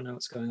 so I don't quite know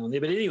what's going on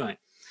there. But anyway,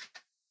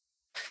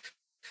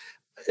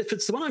 if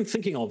it's the one I'm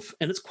thinking of,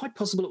 and it's quite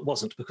possible it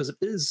wasn't, because it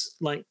is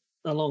like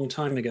a long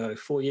time ago,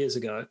 4 years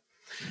ago,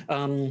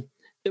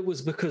 it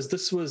was because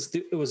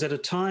it was at a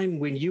time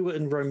when you were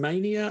in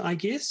Romania, I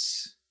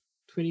guess,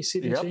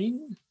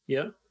 2017.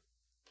 Yep.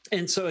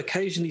 And so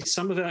occasionally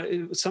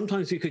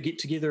sometimes we could get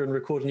together and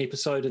record an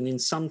episode, and then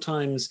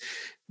sometimes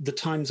the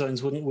time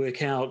zones wouldn't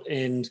work out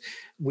and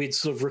we'd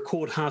sort of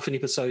record half an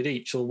episode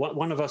each, or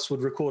one of us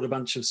would record a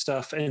bunch of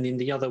stuff and then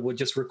the other would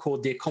just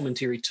record their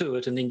commentary to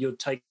it, and then you'd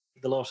take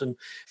the lot and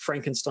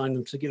Frankenstein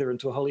them together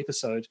into a whole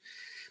episode.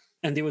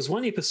 And there was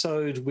one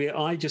episode where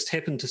I just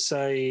happened to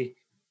say,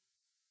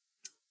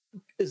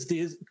 is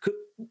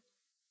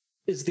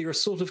there a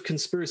sort of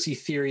conspiracy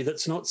theory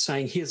that's not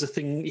saying here's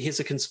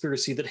a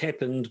conspiracy that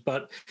happened,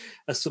 but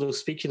a sort of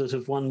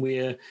speculative one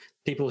where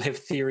people have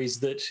theories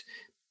that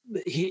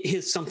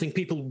here's something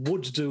people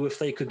would do if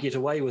they could get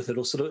away with it,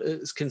 or sort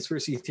of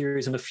conspiracy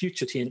theories in a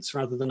future tense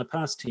rather than a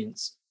past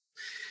tense.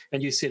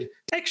 And you said,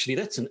 actually,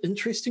 that's an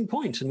interesting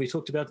point. And we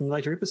talked about it in a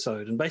later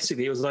episode. And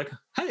basically it was like,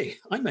 hey,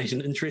 I made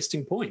an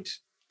interesting point.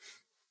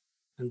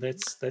 And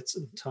that's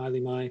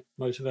entirely my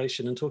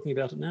motivation in talking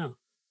about it now.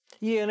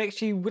 Yeah, and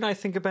actually, when I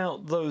think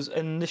about those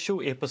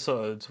initial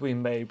episodes we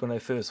made when I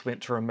first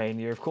went to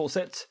Romania, of course,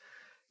 that's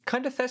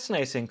kind of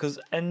fascinating, because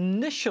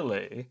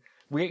initially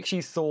we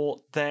actually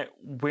thought that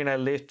when I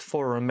left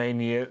for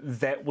Romania,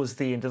 that was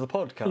the end of the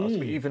podcast.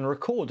 We even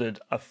recorded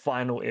a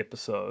final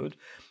episode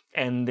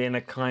and then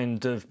a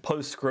kind of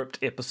postscript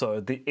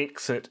episode, the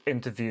exit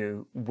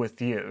interview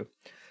with you.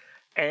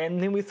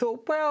 And then we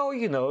thought, well,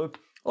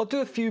 I'll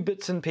do a few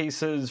bits and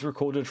pieces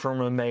recorded from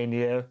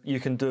Romania. You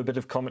can do a bit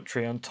of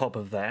commentary on top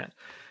of that.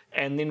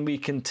 And then we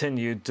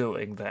continued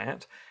doing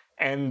that.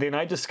 And then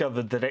I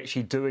discovered that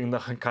actually doing the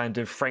kind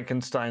of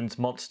Frankenstein's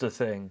monster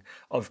thing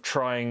of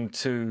trying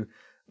to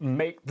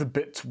make the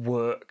bits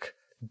work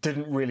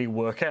didn't really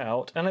work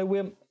out. And I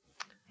went,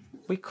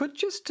 we could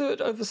just do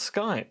it over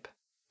Skype.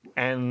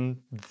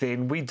 And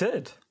then we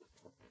did.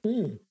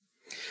 And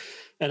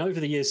over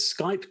the years,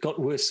 Skype got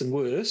worse and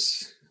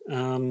worse.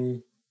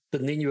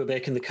 But then you were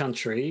back in the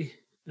country,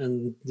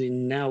 and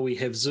then now we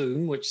have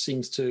Zoom, which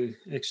seems to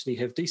actually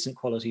have decent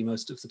quality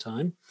most of the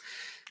time.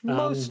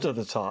 Most of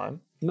the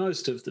time.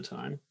 Most of the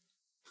time.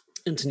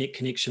 Internet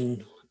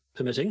connection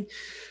permitting.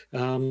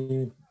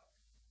 And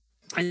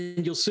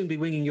you'll soon be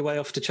winging your way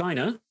off to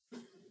China,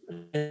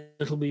 and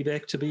it'll be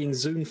back to being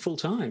Zoom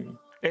full-time.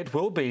 It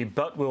will be,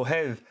 but we'll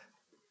have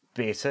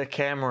better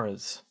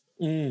cameras.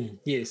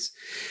 Yes,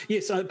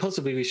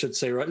 possibly we should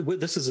say, right,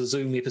 this is a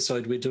Zoom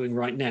episode we're doing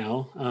right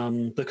now.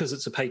 Because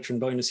it's a patron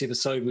bonus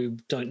episode, we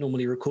don't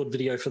normally record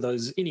video for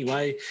those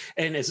anyway,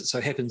 and as it so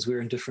happens,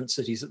 we're in different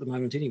cities at the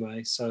moment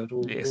anyway, so it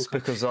all... Yes,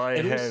 because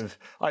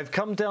I've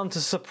come down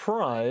to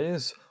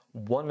surprise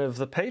one of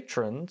the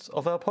patrons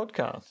of our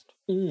podcast.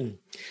 And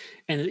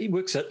it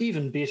works out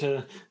even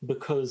better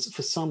because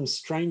for some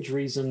strange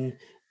reason,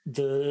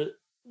 the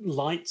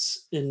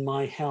lights in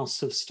my house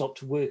have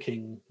stopped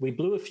working. We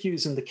blew a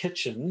fuse in the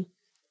kitchen,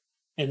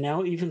 and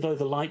now even though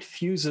the light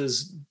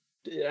fuses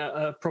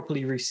are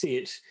properly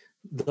reset,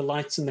 the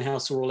lights in the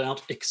house are all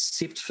out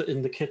except for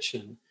in the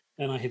kitchen,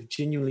 and I have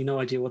genuinely no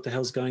idea what the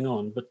hell's going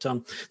on. But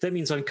that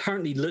means I'm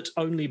currently lit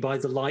only by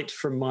the light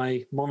from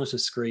my monitor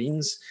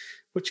screens,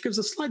 which gives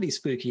a slightly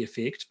spooky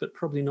effect, but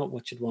probably not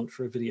what you'd want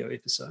for a video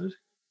episode.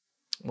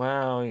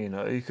 Wow,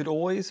 you could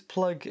always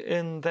plug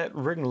in that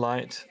ring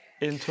light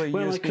into a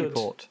USB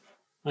port.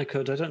 I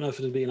could. I don't know if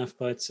it would be enough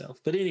by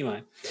itself. But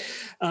anyway,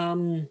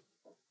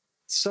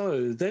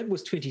 so that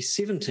was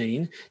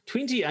 2017.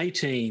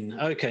 2018.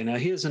 Okay, now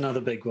here's another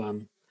big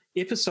one.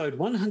 Episode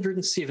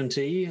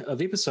 170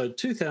 of episode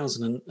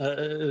 2000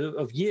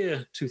 of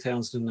year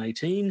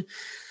 2018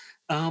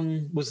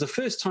 was the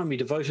first time we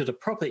devoted a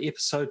proper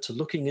episode to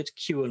looking at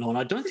QAnon.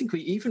 I don't think we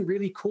even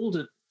really called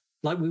it,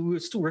 like we were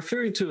still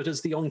referring to it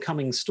as the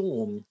oncoming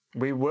storm.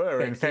 We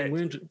were, in fact.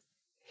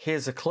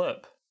 Here's a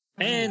clip.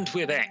 And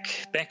we're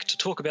back to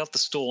talk about the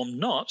storm.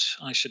 Not,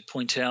 I should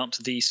point out,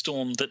 the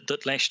storm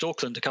that lashed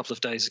Auckland a couple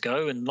of days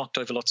ago and knocked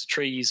over lots of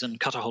trees and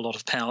cut a whole lot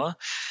of power.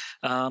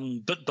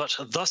 But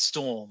the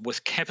storm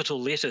with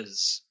capital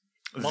letters.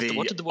 The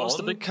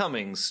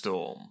oncoming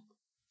storm.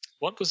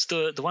 What was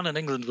the one in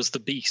England was the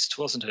Beast,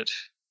 wasn't it?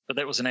 But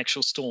that was an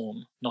actual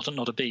storm, not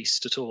a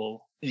beast at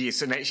all.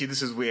 Yes, and actually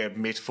this is where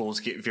metaphors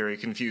get very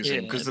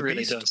confusing, because the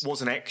really beast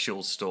was an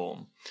actual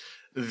storm.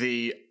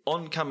 The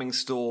oncoming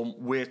storm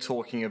we're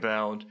talking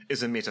about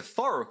is a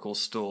metaphorical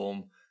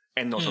storm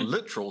and not a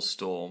literal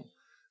storm,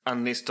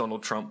 unless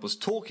Donald Trump was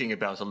talking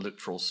about a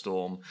literal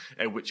storm,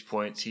 at which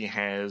point he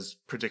has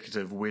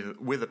predicative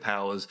weather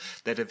powers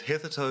that have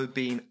hitherto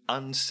been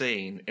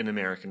unseen in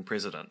American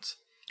presidents.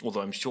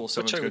 Although I'm sure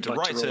someone's going to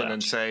write in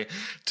and say,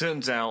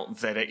 turns out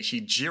that actually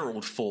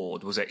Gerald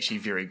Ford was actually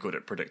very good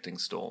at predicting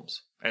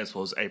storms, as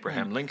was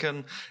Abraham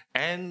Lincoln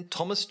and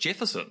Thomas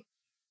Jefferson.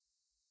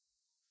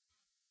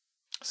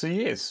 So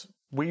yes,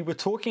 we were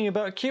talking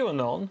about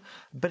QAnon,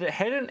 but it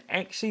hadn't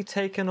actually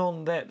taken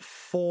on that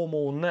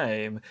formal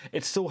name.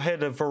 It still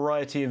had a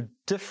variety of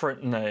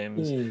different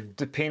names,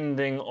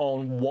 depending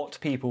on what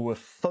people were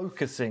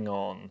focusing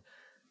on.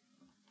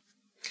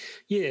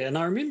 Yeah, and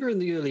I remember in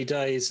the early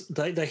days,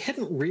 they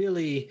hadn't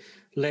really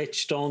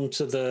latched on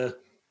to the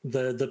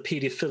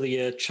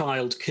paedophilia,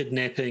 child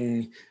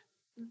kidnapping,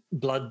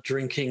 blood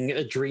drinking,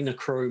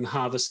 adrenochrome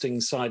harvesting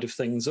side of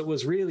things. It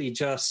was really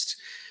just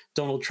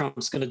Donald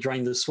Trump's going to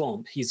drain the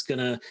swamp. He's going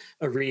to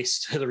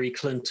arrest Hillary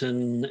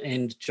Clinton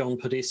and John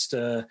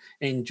Podesta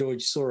and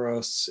George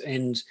Soros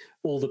and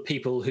all the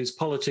people whose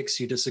politics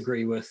you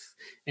disagree with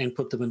and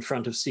put them in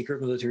front of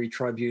secret military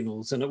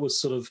tribunals. And it was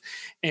sort of,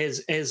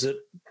 as it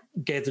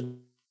gathered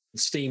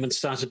steam and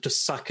started to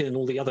suck in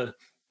all the other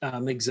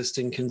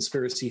existing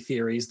conspiracy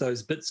theories,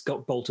 those bits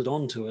got bolted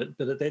onto it.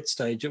 But at that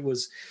stage, it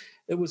was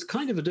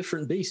kind of a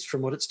different beast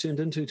from what it's turned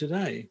into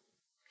today.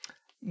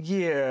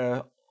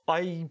 Yeah,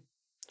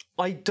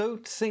 I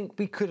don't think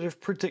we could have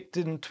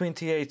predicted in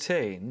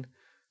 2018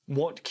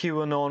 what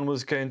QAnon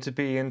was going to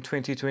be in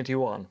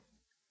 2021.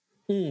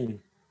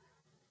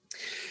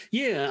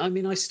 Yeah, I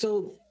mean,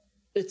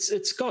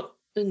 it's got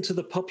into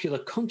the popular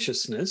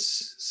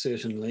consciousness,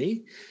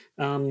 certainly.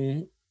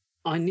 I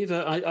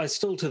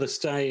still to this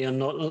day am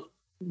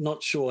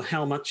not sure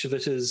how much of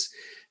it is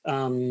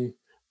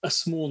a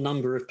small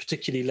number of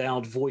particularly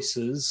loud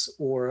voices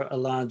or a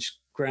large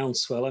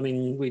groundswell. I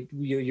mean,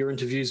 your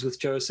interviews with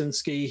Joe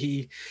Osinski,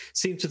 he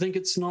seemed to think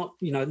it's not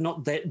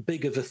that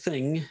big of a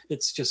thing.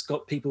 It's just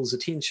got people's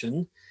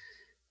attention.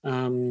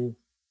 And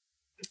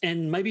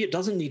maybe it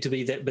doesn't need to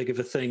be that big of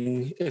a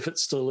thing if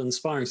it's still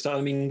inspiring stuff.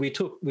 I mean,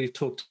 we've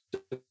talked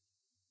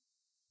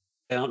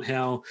about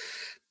how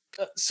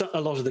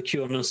a lot of the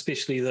QAnon,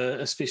 especially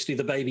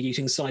the baby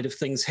eating side of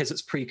things, has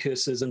its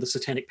precursors in the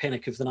Satanic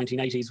Panic of the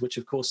 1980s, which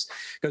of course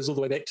goes all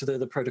the way back to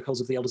the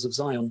Protocols of the Elders of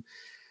Zion,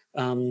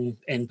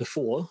 and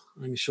before,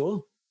 I'm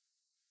sure.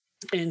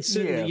 And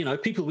certainly,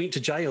 people went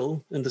to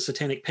jail in the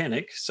Satanic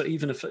Panic. So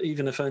even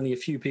if only a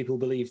few people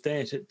believed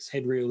that, it's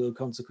had real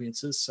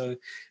consequences. So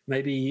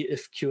maybe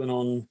if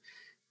QAnon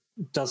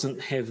doesn't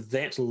have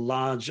that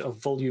large a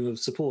volume of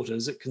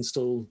supporters, it can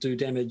still do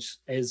damage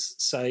as,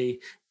 say,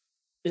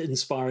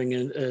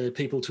 inspiring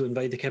people to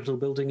invade the Capitol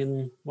building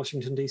in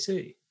Washington,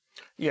 D.C.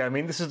 Yeah, I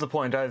mean, this is the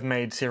point I've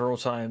made several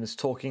times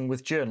talking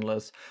with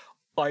journalists.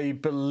 I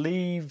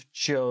believe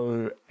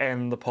Joe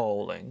and the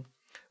polling,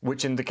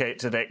 which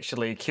indicates that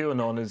actually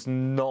QAnon is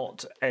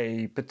not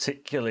a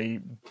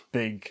particularly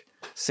big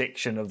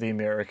section of the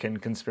American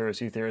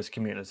conspiracy theorist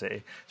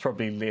community. It's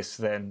probably less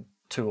than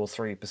 2 or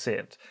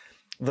 3%.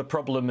 The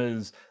problem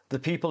is the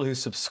people who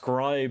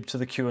subscribe to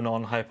the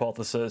QAnon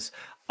hypothesis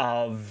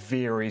are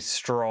very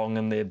strong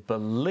in their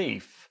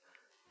belief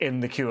in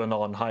the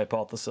QAnon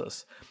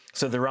hypothesis.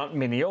 So there aren't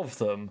many of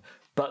them,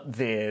 but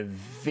they're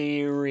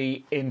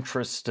very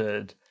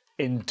interested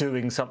in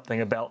doing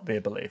something about their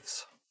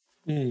beliefs.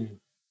 And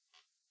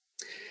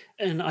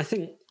I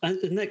think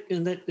in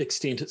that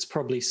extent, it's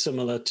probably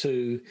similar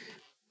to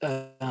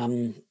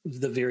the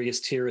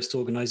various terrorist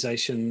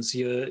organizations,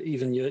 your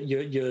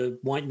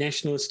white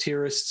nationalist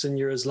terrorists and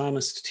your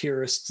Islamist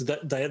terrorists.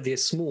 That they're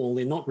small,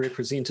 they're not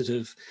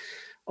representative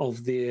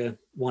of their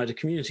wider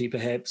community,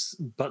 perhaps,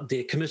 but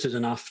they're committed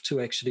enough to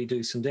actually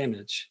do some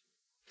damage.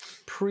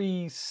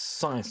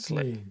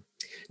 Precisely.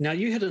 Now,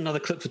 you had another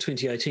clip for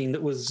 2018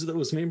 that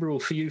was memorable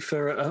for you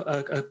for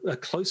a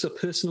closer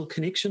personal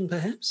connection,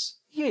 perhaps?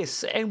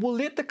 Yes, and we'll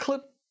let the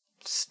clip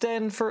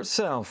stand for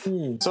itself.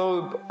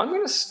 So I'm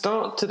going to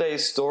start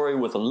today's story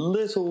with a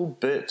little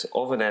bit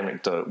of an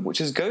anecdote,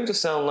 which is going to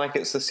sound like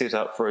it's the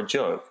setup for a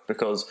joke,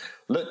 because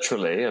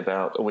literally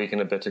about a week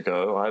and a bit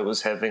ago, I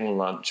was having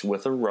lunch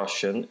with a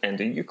Russian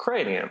and a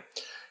Ukrainian,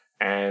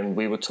 and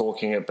we were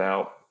talking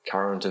about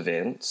current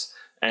events,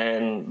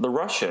 and the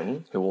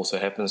Russian, who also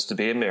happens to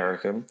be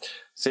American,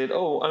 said,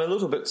 "Oh, I'm a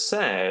little bit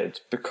sad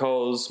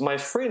because my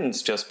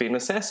friend's just been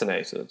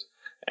assassinated."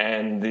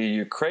 And the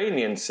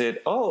Ukrainian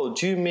said, "Oh,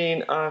 do you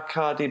mean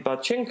Arkady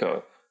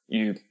Barchenko?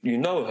 You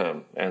know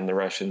him?" And the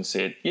Russian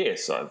said,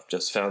 "Yes, I've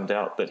just found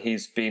out that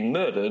he's been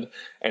murdered,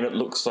 and it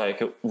looks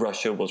like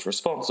Russia was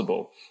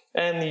responsible."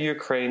 And the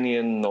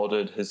Ukrainian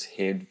nodded his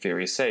head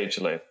very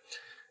sagely.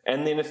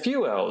 And then a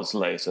few hours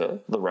later,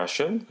 the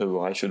Russian, who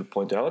I should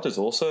point out is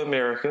also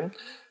American,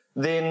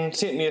 then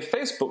sent me a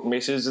Facebook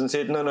message and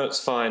said, no, it's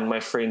fine, my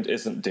friend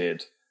isn't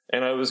dead.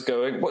 And I was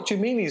going, what do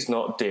you mean he's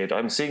not dead?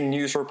 I'm seeing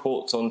news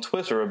reports on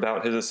Twitter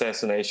about his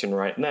assassination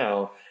right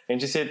now. And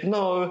she said,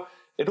 no,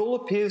 it all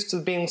appears to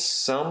have been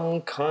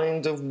some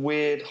kind of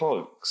weird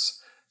hoax.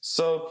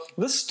 So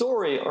this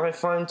story I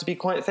find to be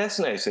quite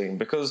fascinating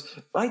because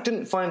I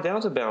didn't find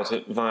out about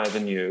it via the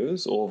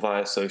news or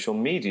via social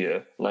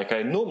media like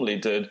I normally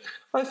did.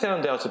 I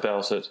found out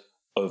about it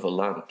over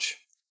lunch.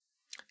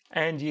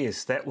 And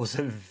yes, that was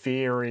a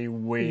very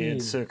weird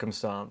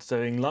circumstance,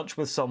 doing lunch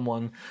with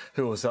someone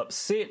who was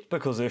upset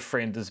because her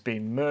friend has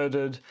been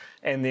murdered,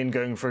 and then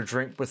going for a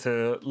drink with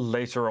her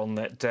later on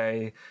that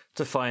day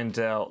to find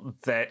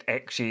out that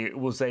actually it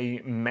was a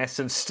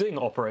massive sting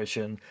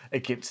operation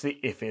against the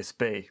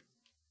FSB.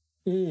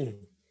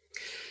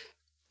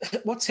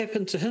 What's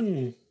happened to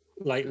him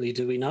lately,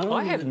 do we know?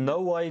 I have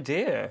no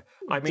idea.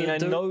 I mean, I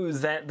know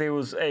that there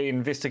was an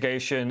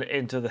investigation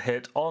into the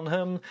hit on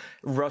him.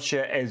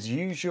 Russia, as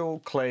usual,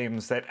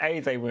 claims that A,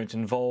 they weren't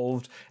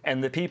involved,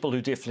 and the people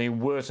who definitely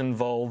weren't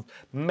involved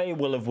may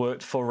well have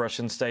worked for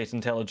Russian state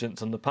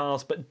intelligence in the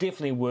past, but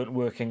definitely weren't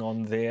working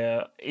on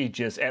their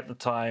aegis at the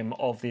time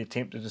of the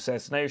attempted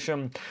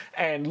assassination.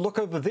 And look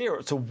over there,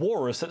 it's a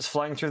walrus that's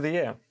flying through the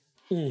air.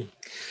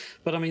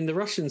 But I mean, the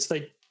Russians,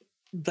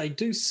 they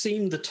do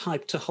seem the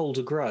type to hold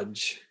a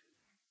grudge.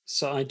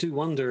 So I do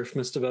wonder if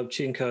Mr.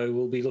 Babchenko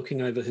will be looking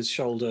over his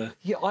shoulder.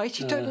 Yeah, I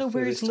actually don't know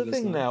where he's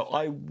living now.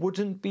 I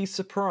wouldn't be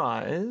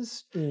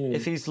surprised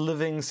if he's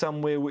living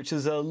somewhere which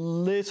is a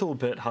little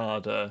bit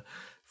harder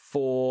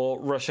for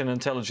Russian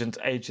intelligence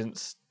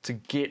agents to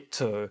get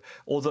to.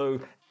 Although,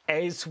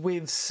 as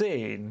we've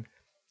seen,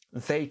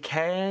 they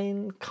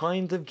can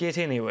kind of get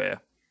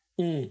anywhere.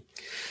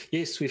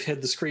 Yes, we've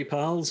had the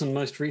Skripals and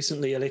most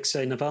recently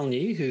Alexei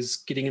Navalny, who's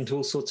getting into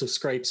all sorts of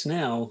scrapes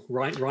now,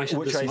 right at this moment.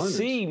 Which I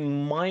see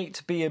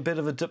might be a bit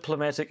of a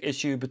diplomatic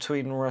issue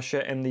between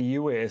Russia and the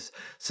US,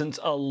 since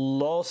a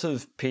lot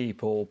of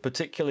people,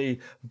 particularly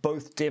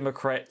both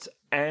Democrats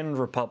and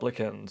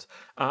Republicans,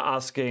 are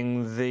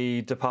asking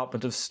the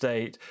Department of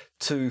State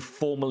to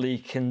formally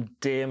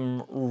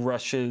condemn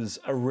Russia's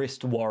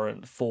arrest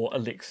warrant for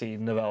Alexei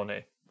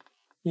Navalny.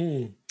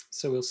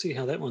 So we'll see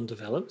how that one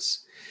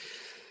develops.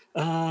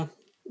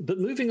 But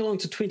moving along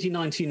to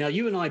 2019, now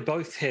you and I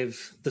both have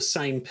the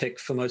same pick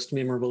for most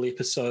memorable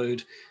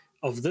episode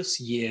of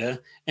this year,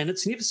 and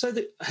it's an episode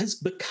that has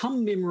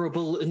become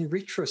memorable in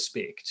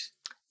retrospect.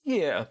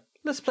 Yeah,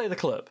 let's play the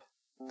clip.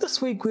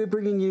 This week we're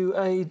bringing you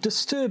a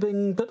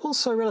disturbing but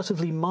also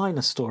relatively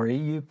minor story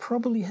you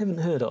probably haven't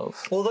heard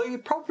of. Although you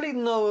probably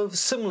know of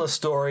similar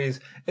stories,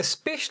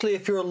 especially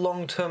if you're a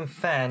long-term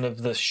fan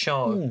of this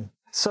show.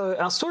 So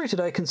our story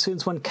today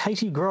concerns one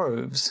Katie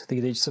Groves, the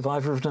alleged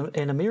survivor of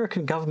an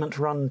American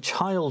government-run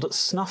child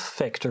snuff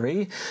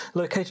factory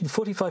located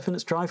 45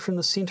 minutes drive from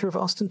the centre of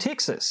Austin,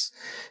 Texas.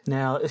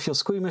 Now, if you're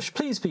squeamish,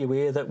 please be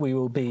aware that we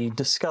will be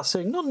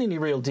discussing, not in any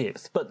real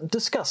depth, but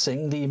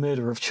discussing the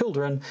murder of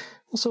children,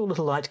 also a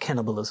little light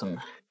cannibalism.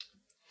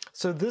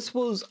 So this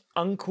was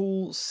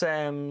Uncle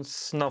Sam's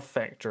Snuff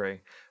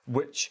Factory,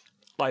 which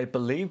I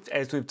believe,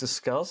 as we've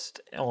discussed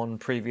on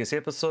previous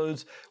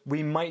episodes,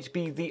 we might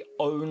be the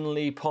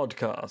only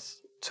podcast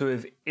to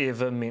have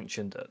ever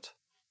mentioned it.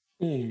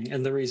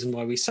 And the reason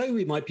why we say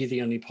we might be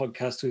the only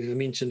podcast to have ever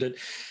mentioned it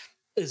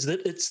is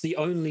that it's the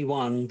only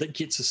one that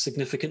gets a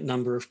significant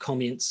number of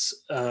comments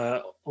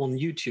on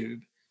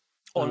YouTube.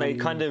 On a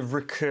kind of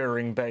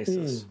recurring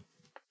basis.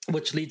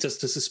 Which leads us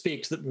to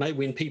suspect that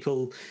when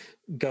people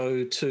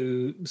go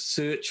to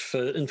search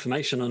for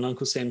information on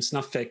Uncle Sam's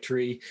Snuff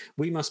Factory,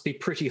 we must be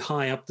pretty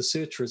high up the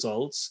search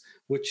results,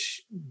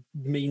 which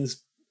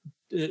means,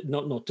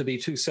 not to be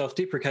too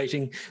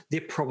self-deprecating,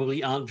 there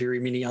probably aren't very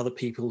many other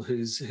people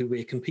who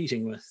we're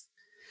competing with.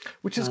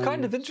 Which is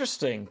kind of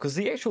interesting, because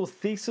the actual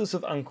thesis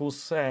of Uncle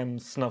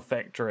Sam's Snuff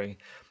Factory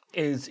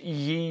is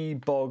ye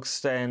bog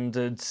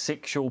standard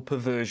sexual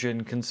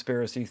perversion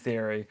conspiracy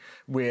theory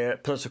where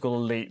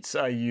political elites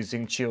are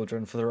using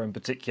children for their own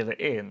particular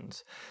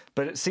ends.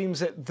 But it seems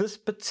that this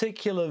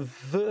particular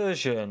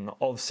version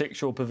of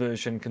sexual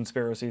perversion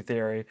conspiracy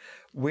theory,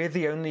 we're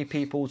the only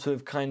people to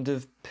have kind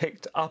of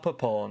picked up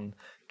upon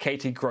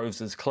Katie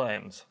Groves'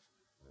 claims.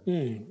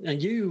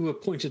 And you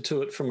pointed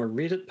to it from a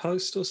Reddit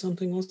post or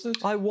something, was it?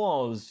 I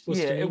was.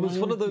 Yeah, it was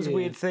one of those Yeah.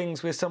 weird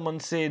things where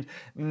someone said,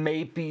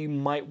 maybe you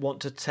might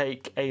want to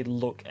take a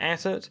look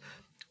at it.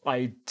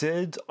 I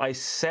did. I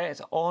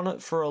sat on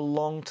it for a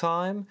long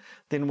time.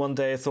 Then one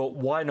day I thought,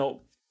 why not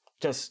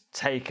just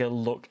take a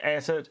look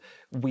at it?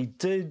 We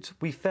did.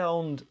 We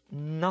found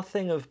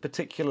nothing of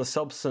particular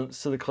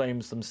substance to the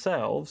claims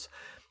themselves.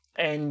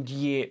 And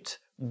yet,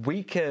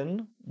 week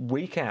in,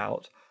 week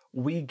out,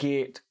 we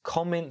get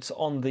comments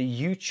on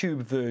the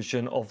YouTube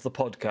version of the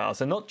podcast,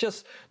 and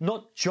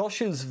not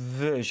Josh's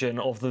version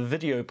of the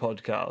video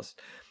podcast,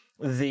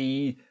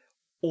 the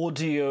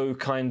audio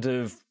kind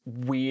of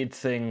weird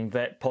thing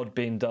that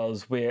Podbean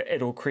does where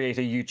it'll create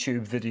a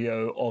YouTube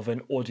video of an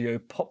audio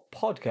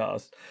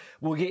podcast.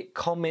 We'll get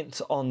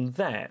comments on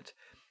that,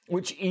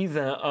 which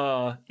either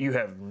are you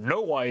have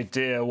no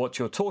idea what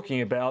you're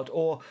talking about,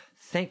 or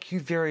thank you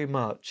very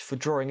much for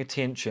drawing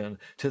attention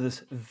to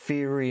this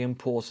very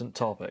important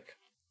topic.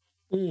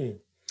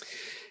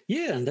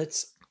 Yeah, and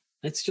that's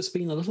just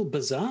been a little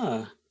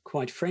bizarre,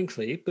 quite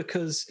frankly,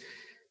 because,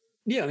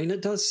 yeah, I mean,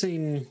 it does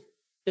seem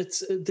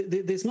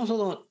there's not a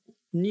lot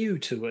new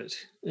to it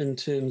in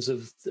terms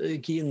of,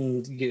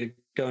 again,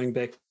 going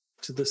back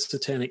to the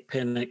Satanic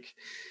Panic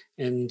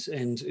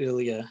and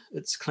earlier,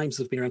 its claims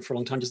have been around for a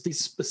long time. Just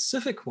these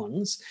specific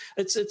ones,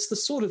 it's the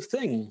sort of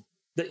thing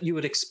that you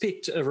would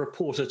expect a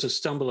reporter to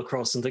stumble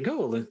across and think, oh,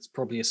 well, there's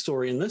probably a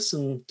story in this,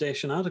 and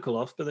dash an article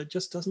off, but it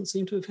just doesn't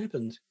seem to have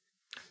happened.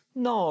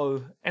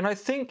 No, and I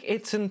think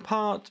it's in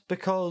part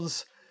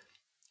because,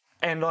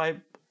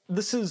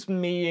 this is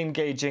me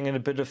engaging in a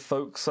bit of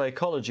folk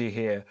psychology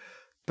here,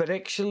 but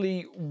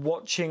actually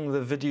watching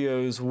the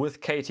videos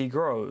with Katie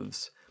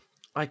Groves,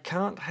 I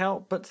can't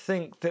help but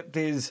think that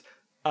there's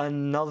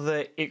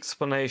another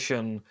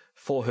explanation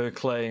for her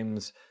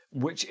claims,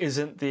 which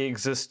isn't the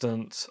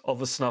existence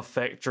of a snuff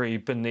factory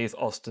beneath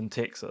Austin,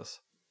 Texas.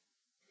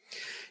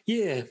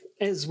 Yeah,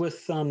 as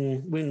with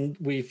when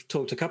we've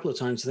talked a couple of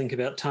times, I think,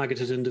 about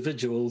targeted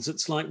individuals,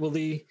 it's like, well,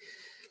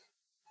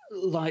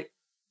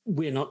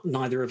 we're not,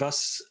 neither of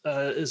us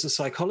is a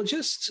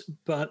psychologist,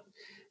 but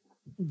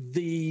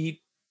there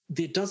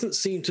doesn't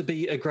seem to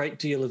be a great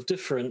deal of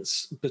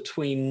difference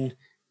between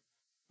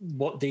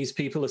what these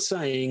people are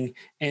saying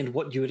and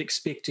what you would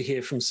expect to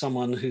hear from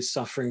someone who's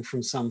suffering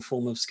from some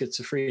form of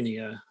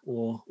schizophrenia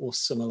or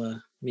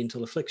similar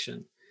mental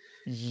affliction.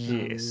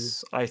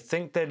 Yes, I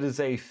think that is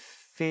a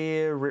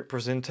fair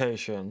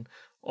representation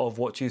of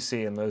what you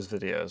see in those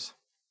videos.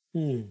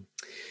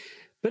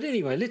 But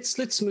anyway,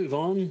 let's move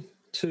on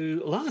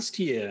to last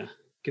year,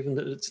 given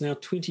that it's now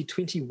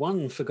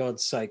 2021, for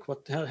God's sake.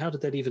 How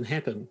did that even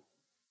happen?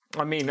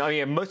 I mean,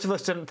 most of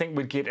us didn't think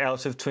we'd get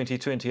out of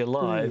 2020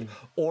 alive,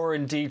 or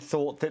indeed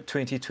thought that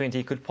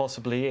 2020 could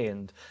possibly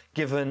end,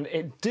 given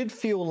it did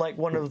feel like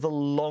one of the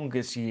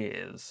longest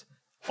years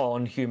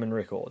on human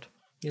record.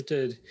 It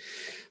did.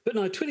 But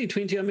no,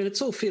 2020, I mean,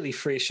 it's all fairly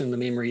fresh in the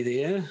memory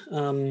there.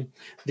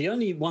 The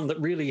only one that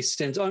really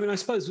stands, I mean, I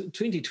suppose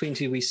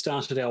 2020 we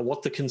started our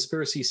What the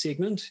Conspiracy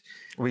segment.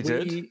 We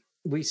did.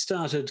 We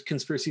started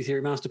Conspiracy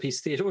Theory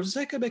Masterpiece Theatre, or does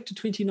that go back to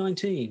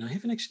 2019? I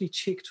haven't actually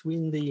checked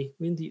when the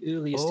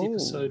earliest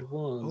episode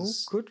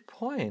was. Oh, good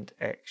point,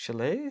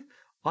 actually.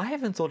 I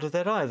haven't thought of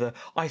that either.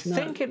 I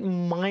think it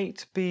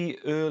might be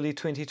early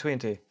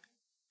 2020.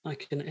 I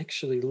can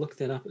actually look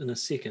that up in a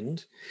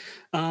second.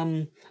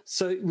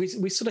 So we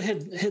sort of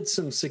had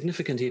some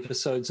significant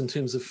episodes in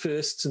terms of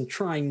firsts and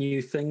trying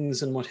new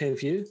things and what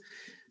have you.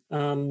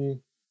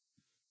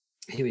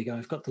 Here we go.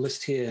 I've got the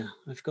list here.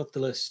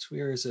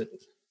 Where is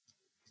it?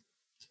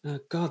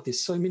 God,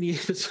 there's so many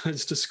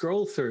episodes to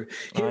scroll through.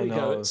 Here we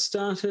go. It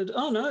started,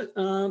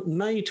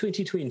 May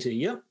 2020.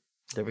 Yep.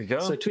 There we go.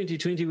 So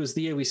 2020 was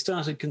the year we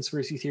started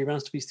Conspiracy Theory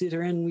Masterpiece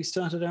Theatre, and we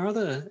started our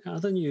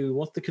other new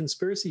What the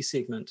Conspiracy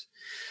segment.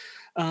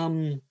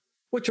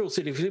 Which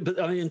also, but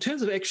I mean, in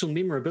terms of actual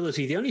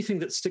memorability, the only thing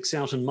that sticks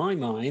out in my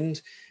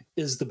mind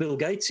is the Bill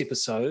Gates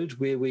episode,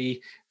 where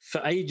we,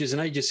 for ages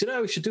and ages, said,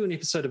 we should do an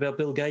episode about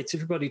Bill Gates.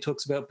 Everybody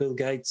talks about Bill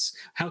Gates.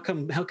 How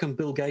come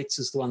Bill Gates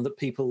is the one that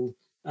people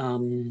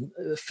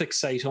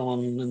fixate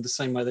on in the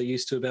same way they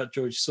used to about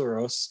George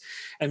Soros?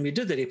 And we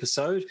did that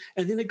episode,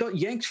 and then it got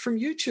yanked from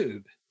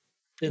YouTube.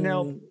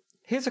 Now,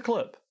 here's a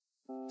clip.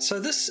 So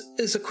this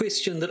is a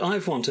question that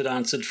I've wanted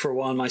answered for a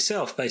while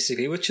myself,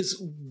 basically, which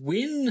is,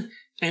 when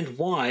and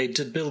why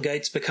did Bill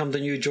Gates become the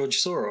new George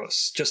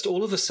Soros? Just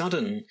all of a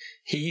sudden,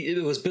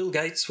 Bill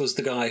Gates was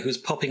the guy who's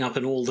popping up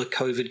in all the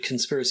COVID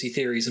conspiracy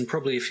theories, and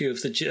probably a few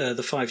of the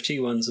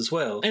 5G ones as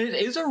well. And it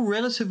is a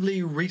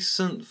relatively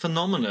recent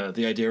phenomena,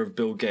 the idea of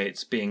Bill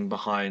Gates being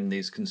behind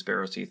these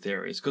conspiracy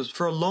theories, because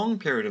for a long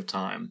period of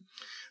time,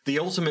 the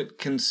ultimate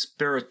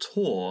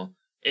conspirator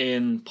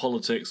in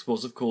politics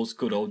was, of course,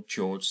 good old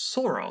George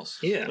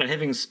Soros. Yeah. And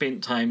having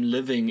spent time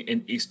living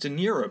in Eastern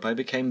Europe, I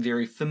became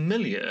very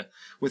familiar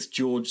with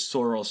George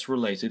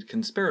Soros-related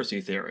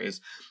conspiracy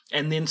theories.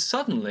 And then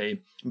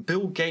suddenly,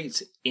 Bill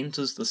Gates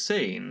enters the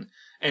scene,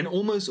 and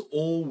almost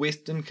all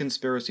Western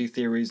conspiracy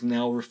theories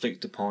now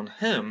reflect upon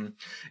him,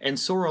 and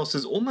Soros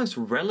is almost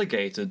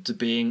relegated to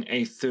being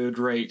a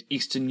third-rate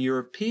Eastern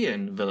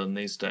European villain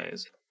these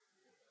days.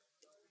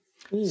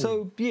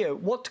 So,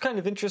 what's kind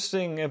of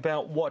interesting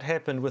about what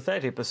happened with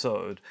that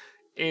episode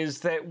is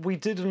that we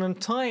did an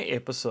entire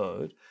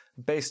episode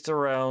based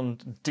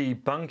around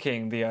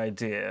debunking the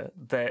idea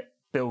that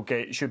Bill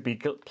Gates should be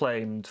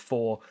blamed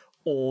for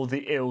all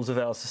the ills of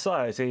our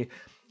society,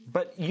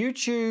 but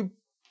YouTube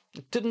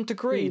didn't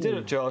agree, did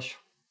it, Josh?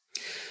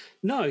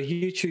 No,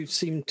 YouTube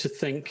seemed to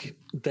think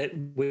that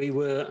we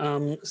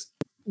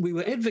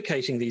were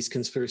advocating these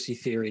conspiracy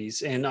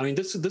theories, and I mean,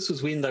 this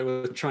was when they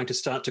were trying to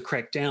start to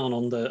crack down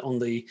on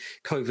the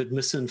COVID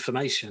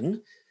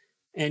misinformation,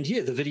 and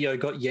the video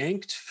got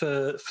yanked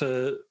for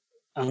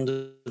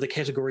under the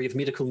category of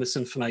medical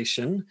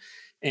misinformation,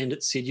 and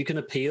it said you can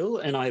appeal,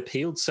 and I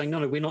appealed saying,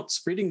 no, we're not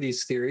spreading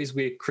these theories,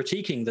 we're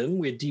critiquing them,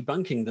 we're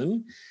debunking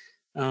them,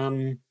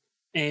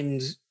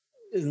 and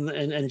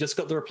just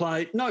got the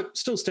reply, no,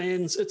 still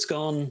stands, it's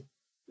gone.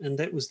 And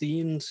that was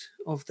the end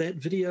of that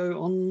video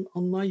on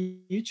my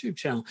YouTube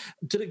channel.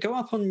 Did it go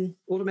up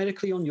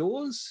automatically on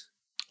yours?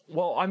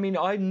 Well, I mean,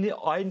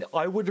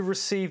 I would have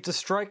received a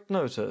strike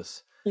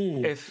notice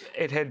if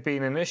it had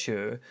been an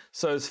issue.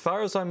 So as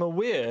far as I'm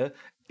aware,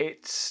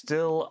 it's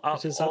still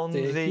up on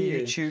the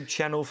YouTube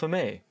channel for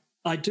me.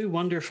 I do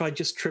wonder if I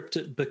just tripped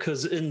it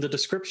because in the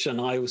description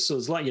I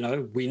was like,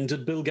 when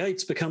did Bill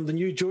Gates become the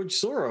new George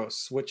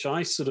Soros? Which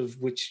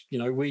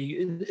we,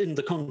 in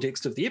the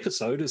context of the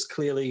episode, is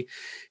clearly,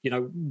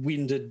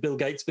 when did Bill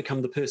Gates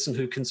become the person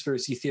who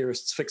conspiracy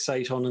theorists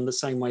fixate on in the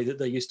same way that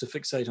they used to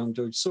fixate on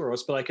George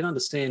Soros? But I can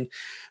understand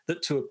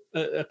that to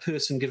a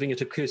person giving it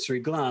a cursory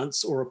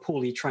glance or a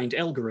poorly trained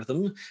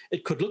algorithm,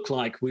 it could look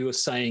like we were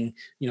saying,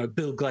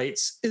 Bill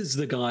Gates is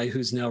the guy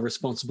who's now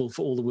responsible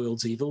for all the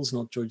world's evils,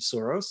 not George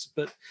Soros.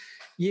 But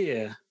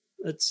yeah,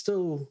 it's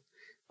still.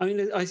 I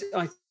mean, I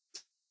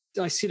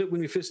said it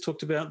when we first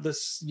talked about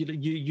this.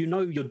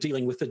 You're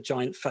dealing with a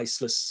giant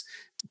faceless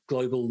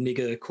global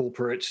mega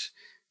corporate,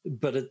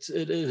 but it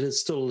is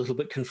still a little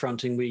bit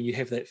confronting where you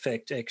have that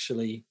fact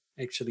actually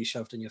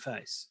shoved in your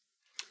face.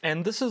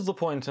 And this is the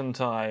point in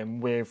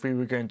time where, if we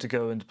were going to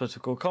go into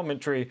political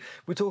commentary,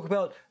 we talk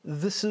about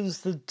this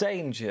is the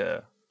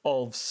danger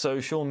of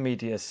social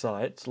media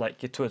sites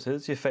like your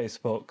Twitters, your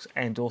Facebooks,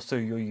 and also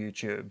your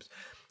YouTubes,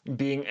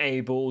 being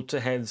able to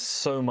have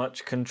so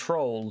much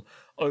control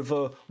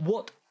over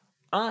what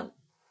aren't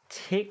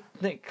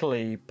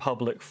technically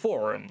public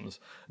forums,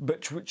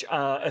 but which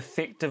are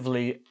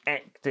effectively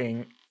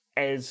acting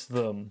as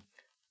them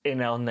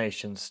in our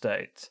nation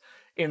states.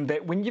 In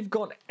that when you've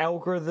got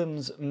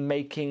algorithms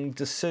making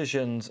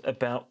decisions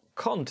about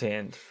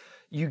content,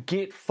 you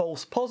get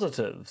false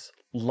positives,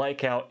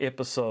 like our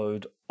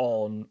episode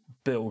on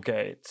Bill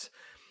Gates,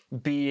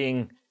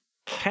 being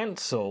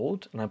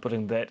cancelled, and I'm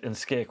putting that in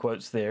scare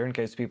quotes there in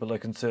case people are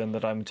concerned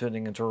that I'm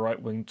turning into a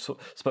right-wing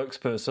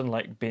spokesperson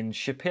like Ben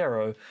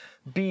Shapiro,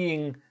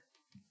 being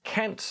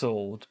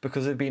cancelled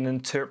because they've been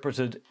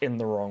interpreted in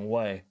the wrong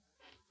way.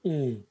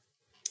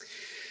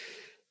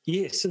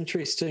 Yes,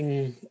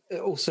 interesting.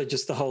 Also,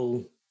 just the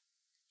whole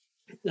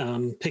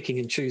picking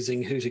and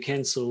choosing who to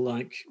cancel.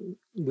 Like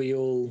we,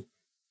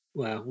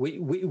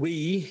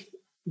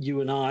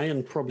 you and I,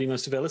 and probably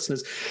most of our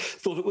listeners,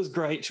 thought it was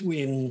great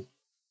when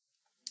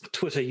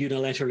Twitter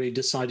unilaterally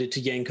decided to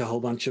yank a whole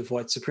bunch of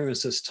white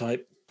supremacist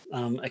type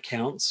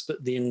accounts.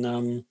 But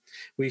then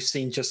we've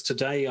seen just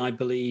today, I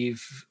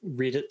believe,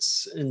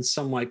 Reddit's in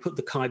some way put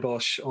the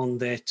kibosh on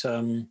that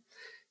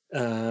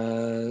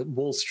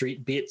Wall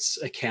Street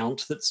Bets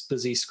account that's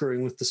busy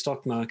screwing with the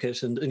stock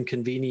market and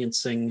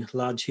inconveniencing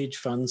large hedge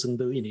funds and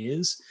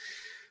billionaires.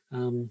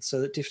 So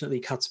that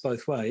definitely cuts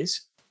both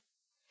ways.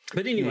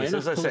 But anyway, yes,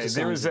 as I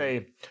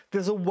say,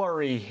 there's a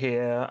worry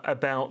here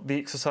about the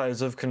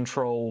exercise of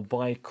control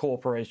by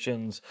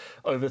corporations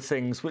over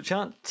things which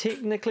aren't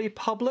technically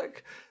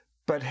public,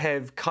 but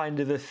have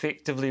kind of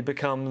effectively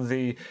become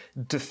the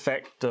de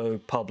facto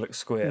public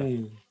square.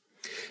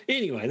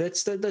 Anyway,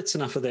 that's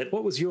enough of that.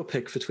 What was your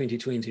pick for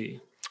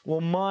 2020?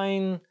 Well,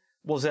 mine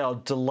was our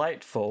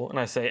delightful, and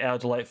I say our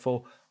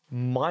delightful,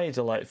 my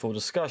delightful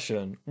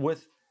discussion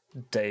with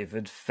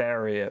David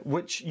Farrier,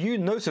 which you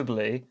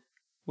notably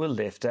were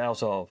left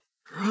out of.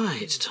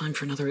 Right, time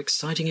for another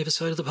exciting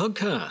episode of the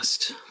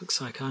podcast.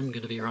 Looks like I'm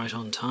going to be right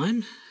on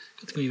time.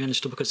 Good thing we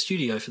managed to book a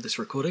studio for this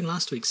recording.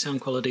 Last week's sound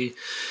quality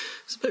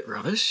was a bit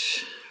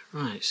rubbish.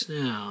 Right,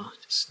 now,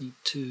 just need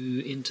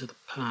to enter the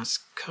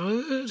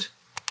passcode.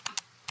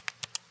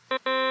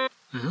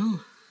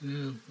 Well,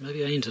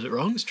 maybe I entered it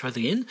wrong. Let's try that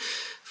again.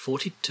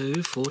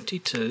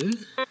 4242.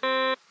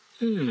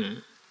 Oh,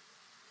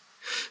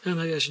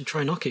 maybe I should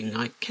try knocking.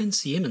 I can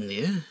see M in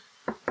there.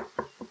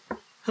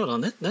 Hold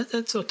on,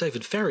 that's not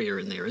David Farrier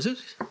in there, is it?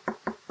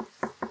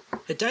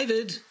 Hey,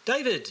 David!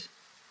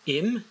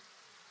 M?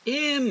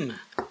 The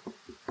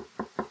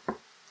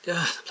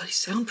bloody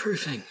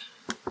soundproofing.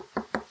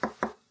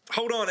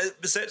 Hold on,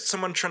 is that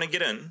someone trying to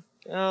get in?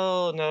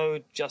 Oh, no,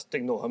 just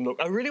ignore him.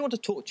 Look, I really want to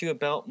talk to you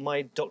about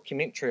my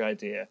documentary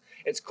idea.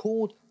 It's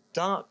called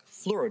Dark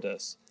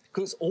Fluoridus,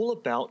 because it's all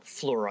about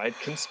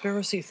fluoride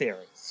conspiracy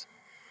theories.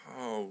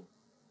 Oh,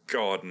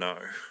 God, no.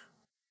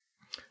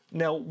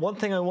 Now, one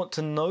thing I want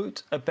to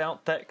note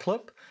about that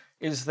clip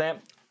is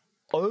that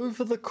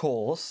over the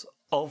course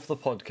of the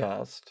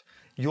podcast,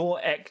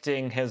 your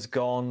acting has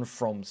gone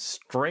from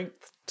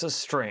strength to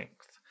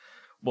strength,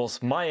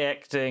 whilst my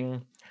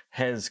acting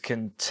has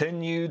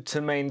continued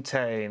to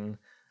maintain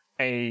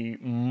a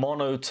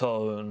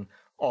monotone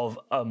of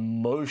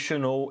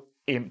emotional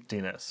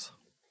emptiness.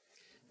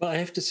 Well, I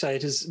have to say,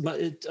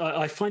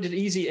 I find it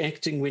easy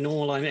acting when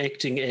all I'm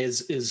acting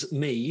as is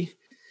me.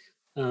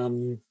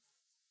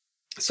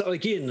 So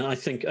again, I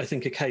think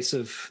a case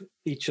of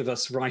each of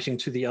us writing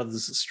to the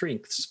other's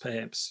strengths,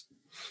 perhaps.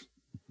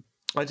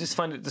 I just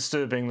find it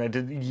disturbing. They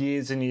did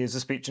years and years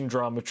of speech and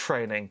drama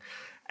training,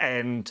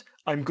 and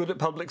I'm good at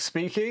public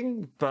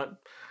speaking,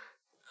 but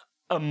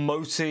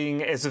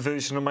emoting as a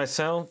version of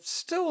myself,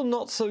 still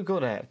not so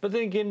good at. But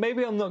then again,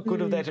 maybe I'm not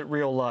good at that at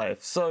real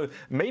life. So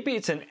maybe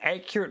it's an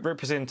accurate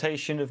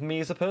representation of me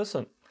as a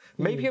person.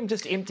 Maybe I'm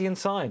just empty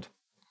inside.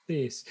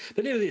 Yes.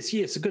 But nevertheless,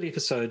 yes, a good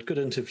episode, good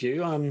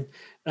interview.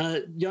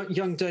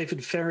 Young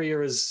David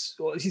Farrier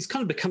he's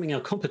kind of becoming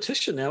our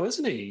competition now,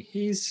 isn't he?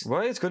 He's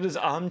got his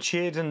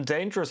Armchaired and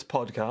Dangerous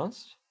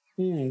podcast.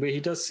 Where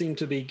he does seem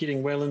to be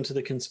getting well into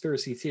the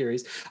conspiracy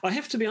theories. I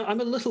have to be, I'm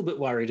a little bit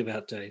worried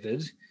about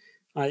David.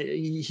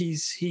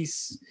 He's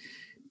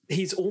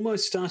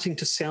almost starting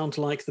to sound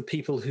like the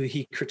people who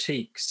he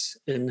critiques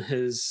in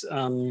his,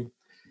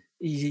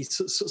 he's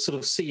sort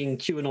of seeing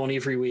QAnon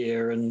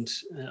everywhere, and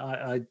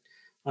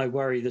I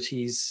worry that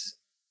he's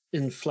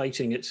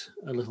inflating it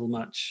a little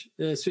much,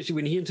 especially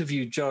when he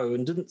interviewed Joe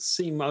and didn't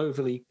seem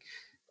overly,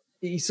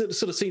 he sort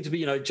of seemed to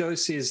be, Joe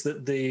says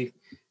that the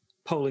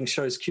polling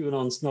shows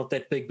QAnon's not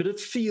that big, but it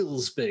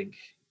feels big,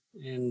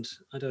 and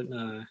I don't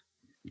know.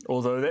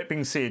 Although, that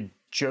being said,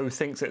 Joe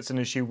thinks that's an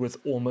issue with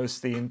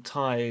almost the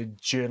entire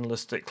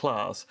journalistic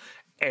class,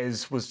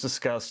 as was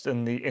discussed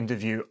in the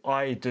interview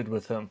I did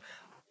with him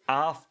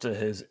after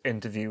his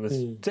interview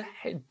with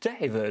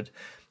David.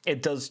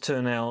 It does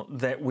turn out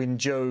that when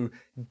Joe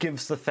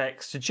gives the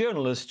facts to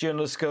journalists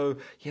go,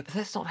 yeah, but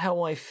that's not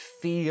how I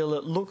feel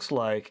it looks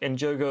like. And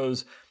Joe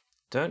goes,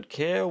 don't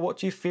care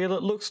what you feel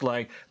it looks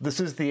like. This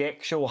is the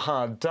actual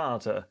hard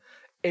data.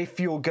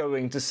 If you're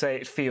going to say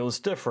it feels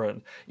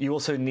different, you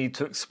also need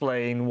to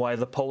explain why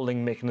the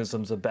polling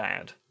mechanisms are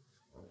bad.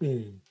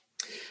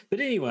 But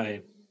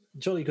anyway,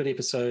 jolly good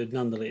episode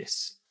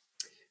nonetheless.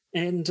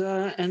 And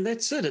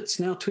that's it. It's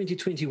now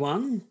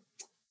 2021.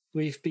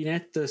 We've been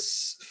at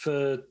this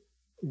for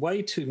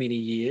way too many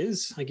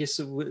years. I guess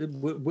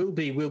we'll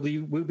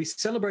be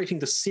celebrating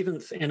the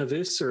 7th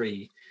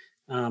anniversary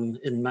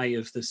in May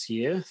of this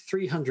year.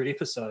 300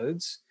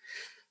 episodes.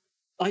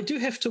 I do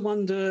have to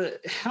wonder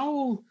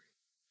how.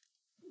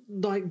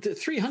 Like the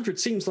 300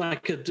 seems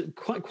like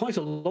quite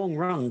a long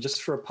run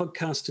just for a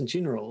podcast in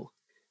general.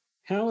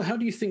 How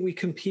do you think we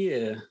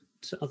compare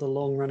to other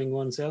long running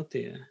ones out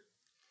there?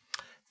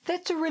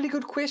 That's a really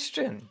good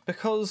question,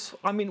 because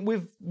I mean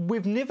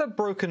we've never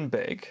broken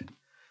big.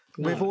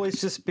 No. We've always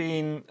just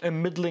been a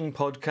middling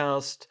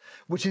podcast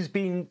which has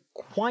been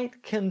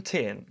quite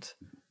content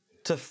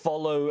to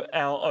follow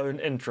our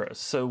own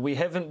interests. So we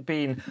haven't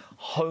been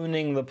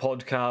honing the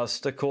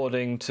podcast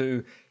according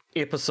to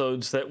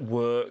episodes that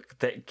work,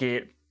 that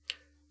get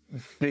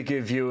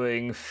bigger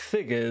viewing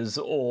figures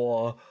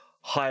or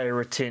higher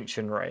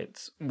retention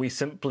rates. We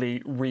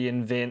simply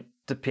reinvent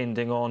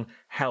depending on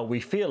how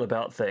we feel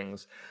about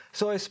things.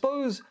 So I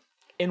suppose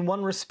in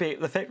one respect,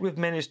 the fact we've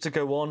managed to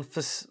go on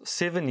for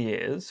 7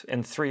 years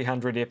and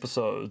 300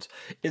 episodes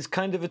is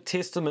kind of a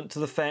testament to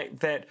the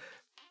fact that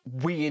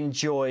we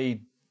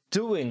enjoy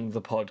doing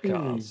the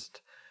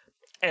podcast.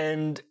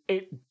 And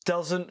it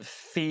doesn't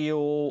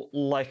feel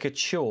like a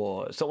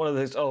chore. It's not one of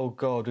those, oh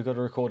God, we've got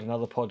to record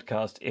another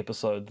podcast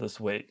episode this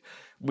week.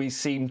 We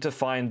seem to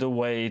find a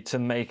way to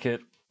make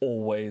it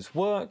always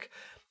work.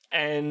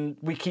 And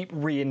we keep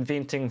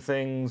reinventing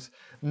things,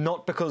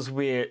 not because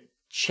we're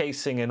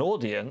chasing an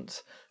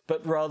audience,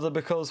 but rather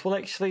because, well,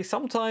 actually,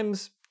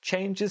 sometimes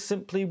change is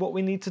simply what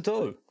we need to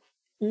do.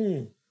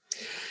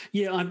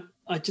 Yeah,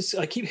 I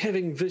keep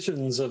having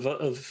visions of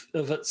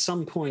at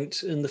some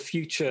point in the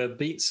future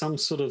be some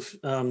sort of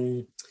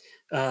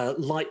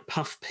light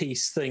puff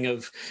piece thing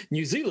of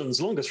New Zealand's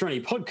longest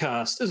running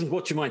podcast isn't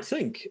what you might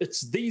think.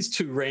 It's these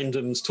two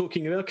randoms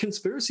talking about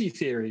conspiracy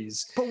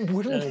theories. But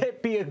wouldn't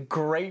that be a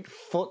great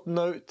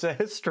footnote to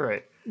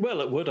history?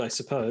 Well, it would, I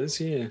suppose,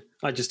 yeah.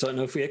 I just don't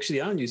know if we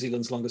actually are New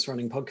Zealand's longest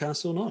running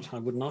podcast or not. I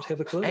would not have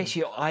a clue.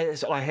 Actually,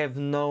 I have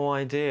no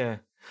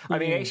idea. I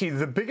mean, actually,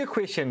 the bigger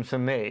question for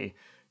me,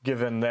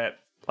 given that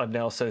I'm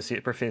now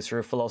Associate Professor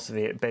of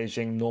Philosophy at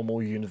Beijing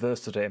Normal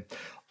University,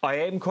 I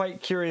am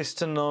quite curious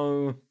to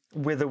know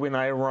whether when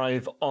I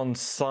arrive on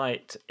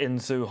site in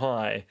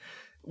Zhuhai,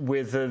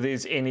 whether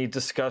there's any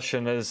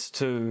discussion as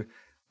to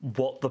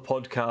what the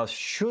podcast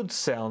should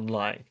sound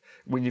like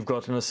when you've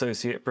got an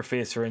Associate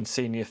Professor and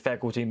Senior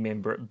Faculty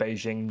Member at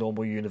Beijing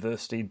Normal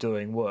University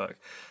doing work.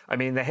 I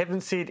mean, they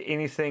haven't said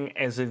anything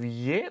as of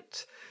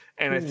yet,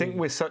 and I think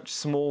we're such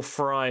small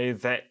fry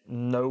that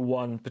no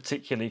one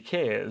particularly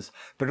cares,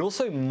 but it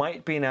also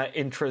might be in our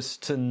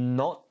interest to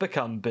not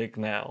become big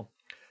now,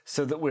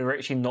 so that we're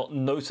actually not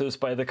noticed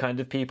by the kind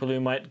of people who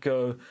might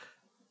go,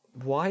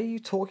 why are you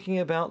talking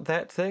about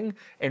that thing?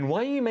 And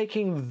why are you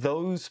making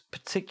those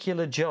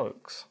particular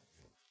jokes?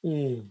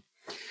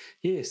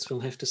 Yes, we'll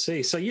have to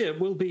see. So yeah, it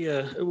will be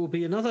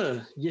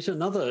yet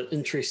another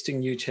interesting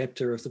new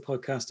chapter of the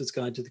Podcaster's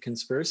Guide to the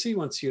Conspiracy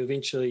once you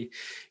eventually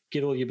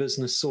get all your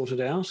business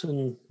sorted out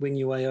and wing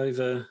your way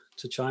over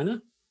to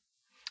China.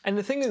 And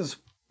the thing is,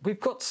 we've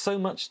got so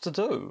much to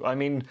do. I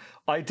mean,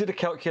 I did a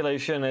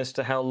calculation as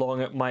to how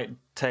long it might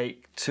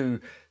take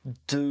to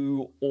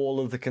do all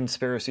of the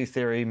conspiracy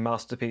theory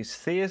masterpiece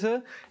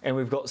theatre, and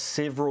we've got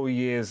several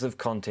years of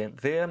content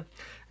there.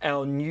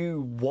 our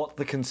new What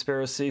the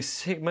Conspiracy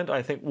segment,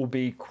 I think, will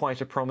be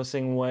quite a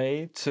promising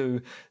way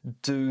to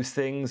do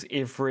things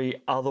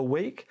every other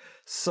week.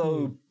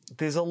 So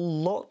there's a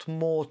lot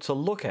more to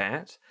look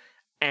at,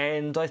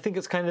 and I think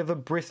it's kind of a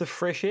breath of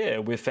fresh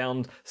air. We've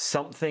found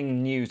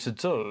something new to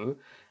do,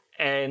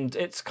 and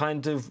it's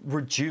kind of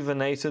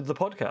rejuvenated the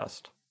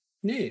podcast.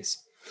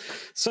 Yes.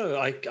 So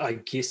I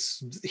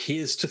guess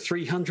here's to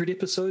 300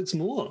 episodes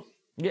more.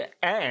 Yeah,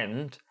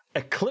 and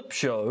a clip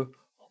show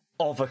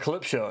of a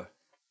clip show.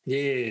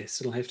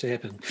 Yes, it'll have to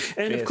happen.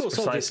 And yes, of course,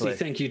 precisely. Obviously,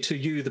 thank you to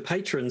you, the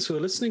patrons who are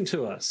listening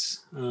to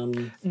us.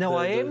 Now,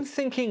 I am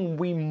thinking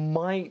we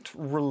might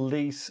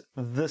release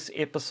this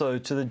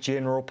episode to the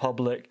general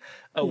public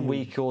a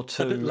week or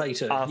two a bit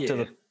later, after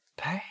the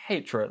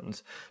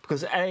patrons,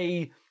 because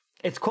A,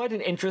 it's quite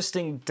an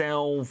interesting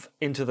delve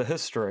into the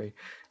history,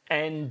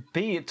 and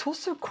B, it's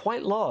also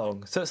quite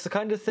long. So it's the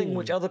kind of thing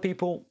which other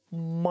people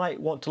might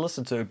want to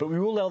listen to, but we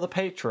will allow the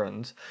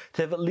patrons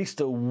to have at least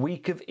a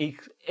week of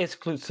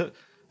exclusive.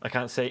 I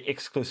can't say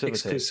exclusivity.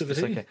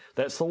 Exclusivity. Okay,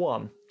 that's the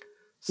one.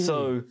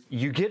 So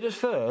you get it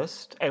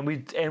first, and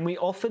we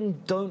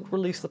often don't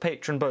release the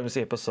Patron bonus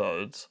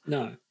episodes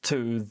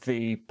to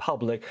the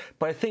public,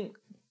 but I think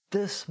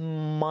this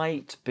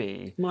might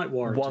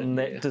warrant one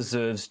that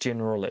deserves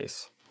general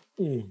release.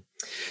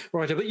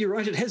 Right, but you're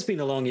right. It has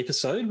been a long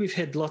episode. We've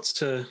had lots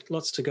to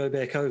go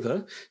back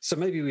over. So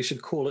maybe we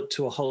should call it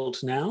to a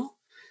halt now.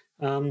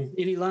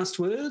 Any last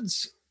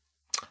words?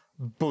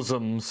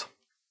 Bosoms.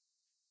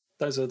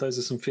 Those are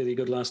some fairly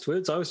good last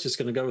words. I was just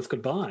going to go with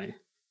goodbye.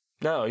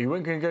 No, you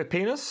weren't going to go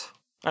penis?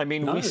 I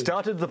mean, we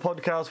started the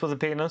podcast with a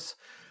penis.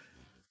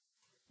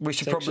 We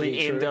should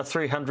probably end our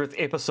 300th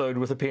episode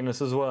with a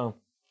penis as well.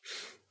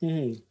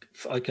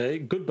 Okay,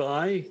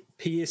 goodbye,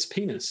 P.S.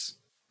 Penis.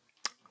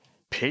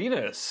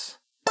 Penis?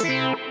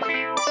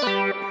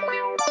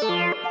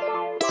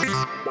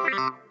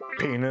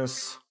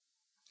 Penis.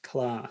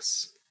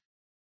 Class.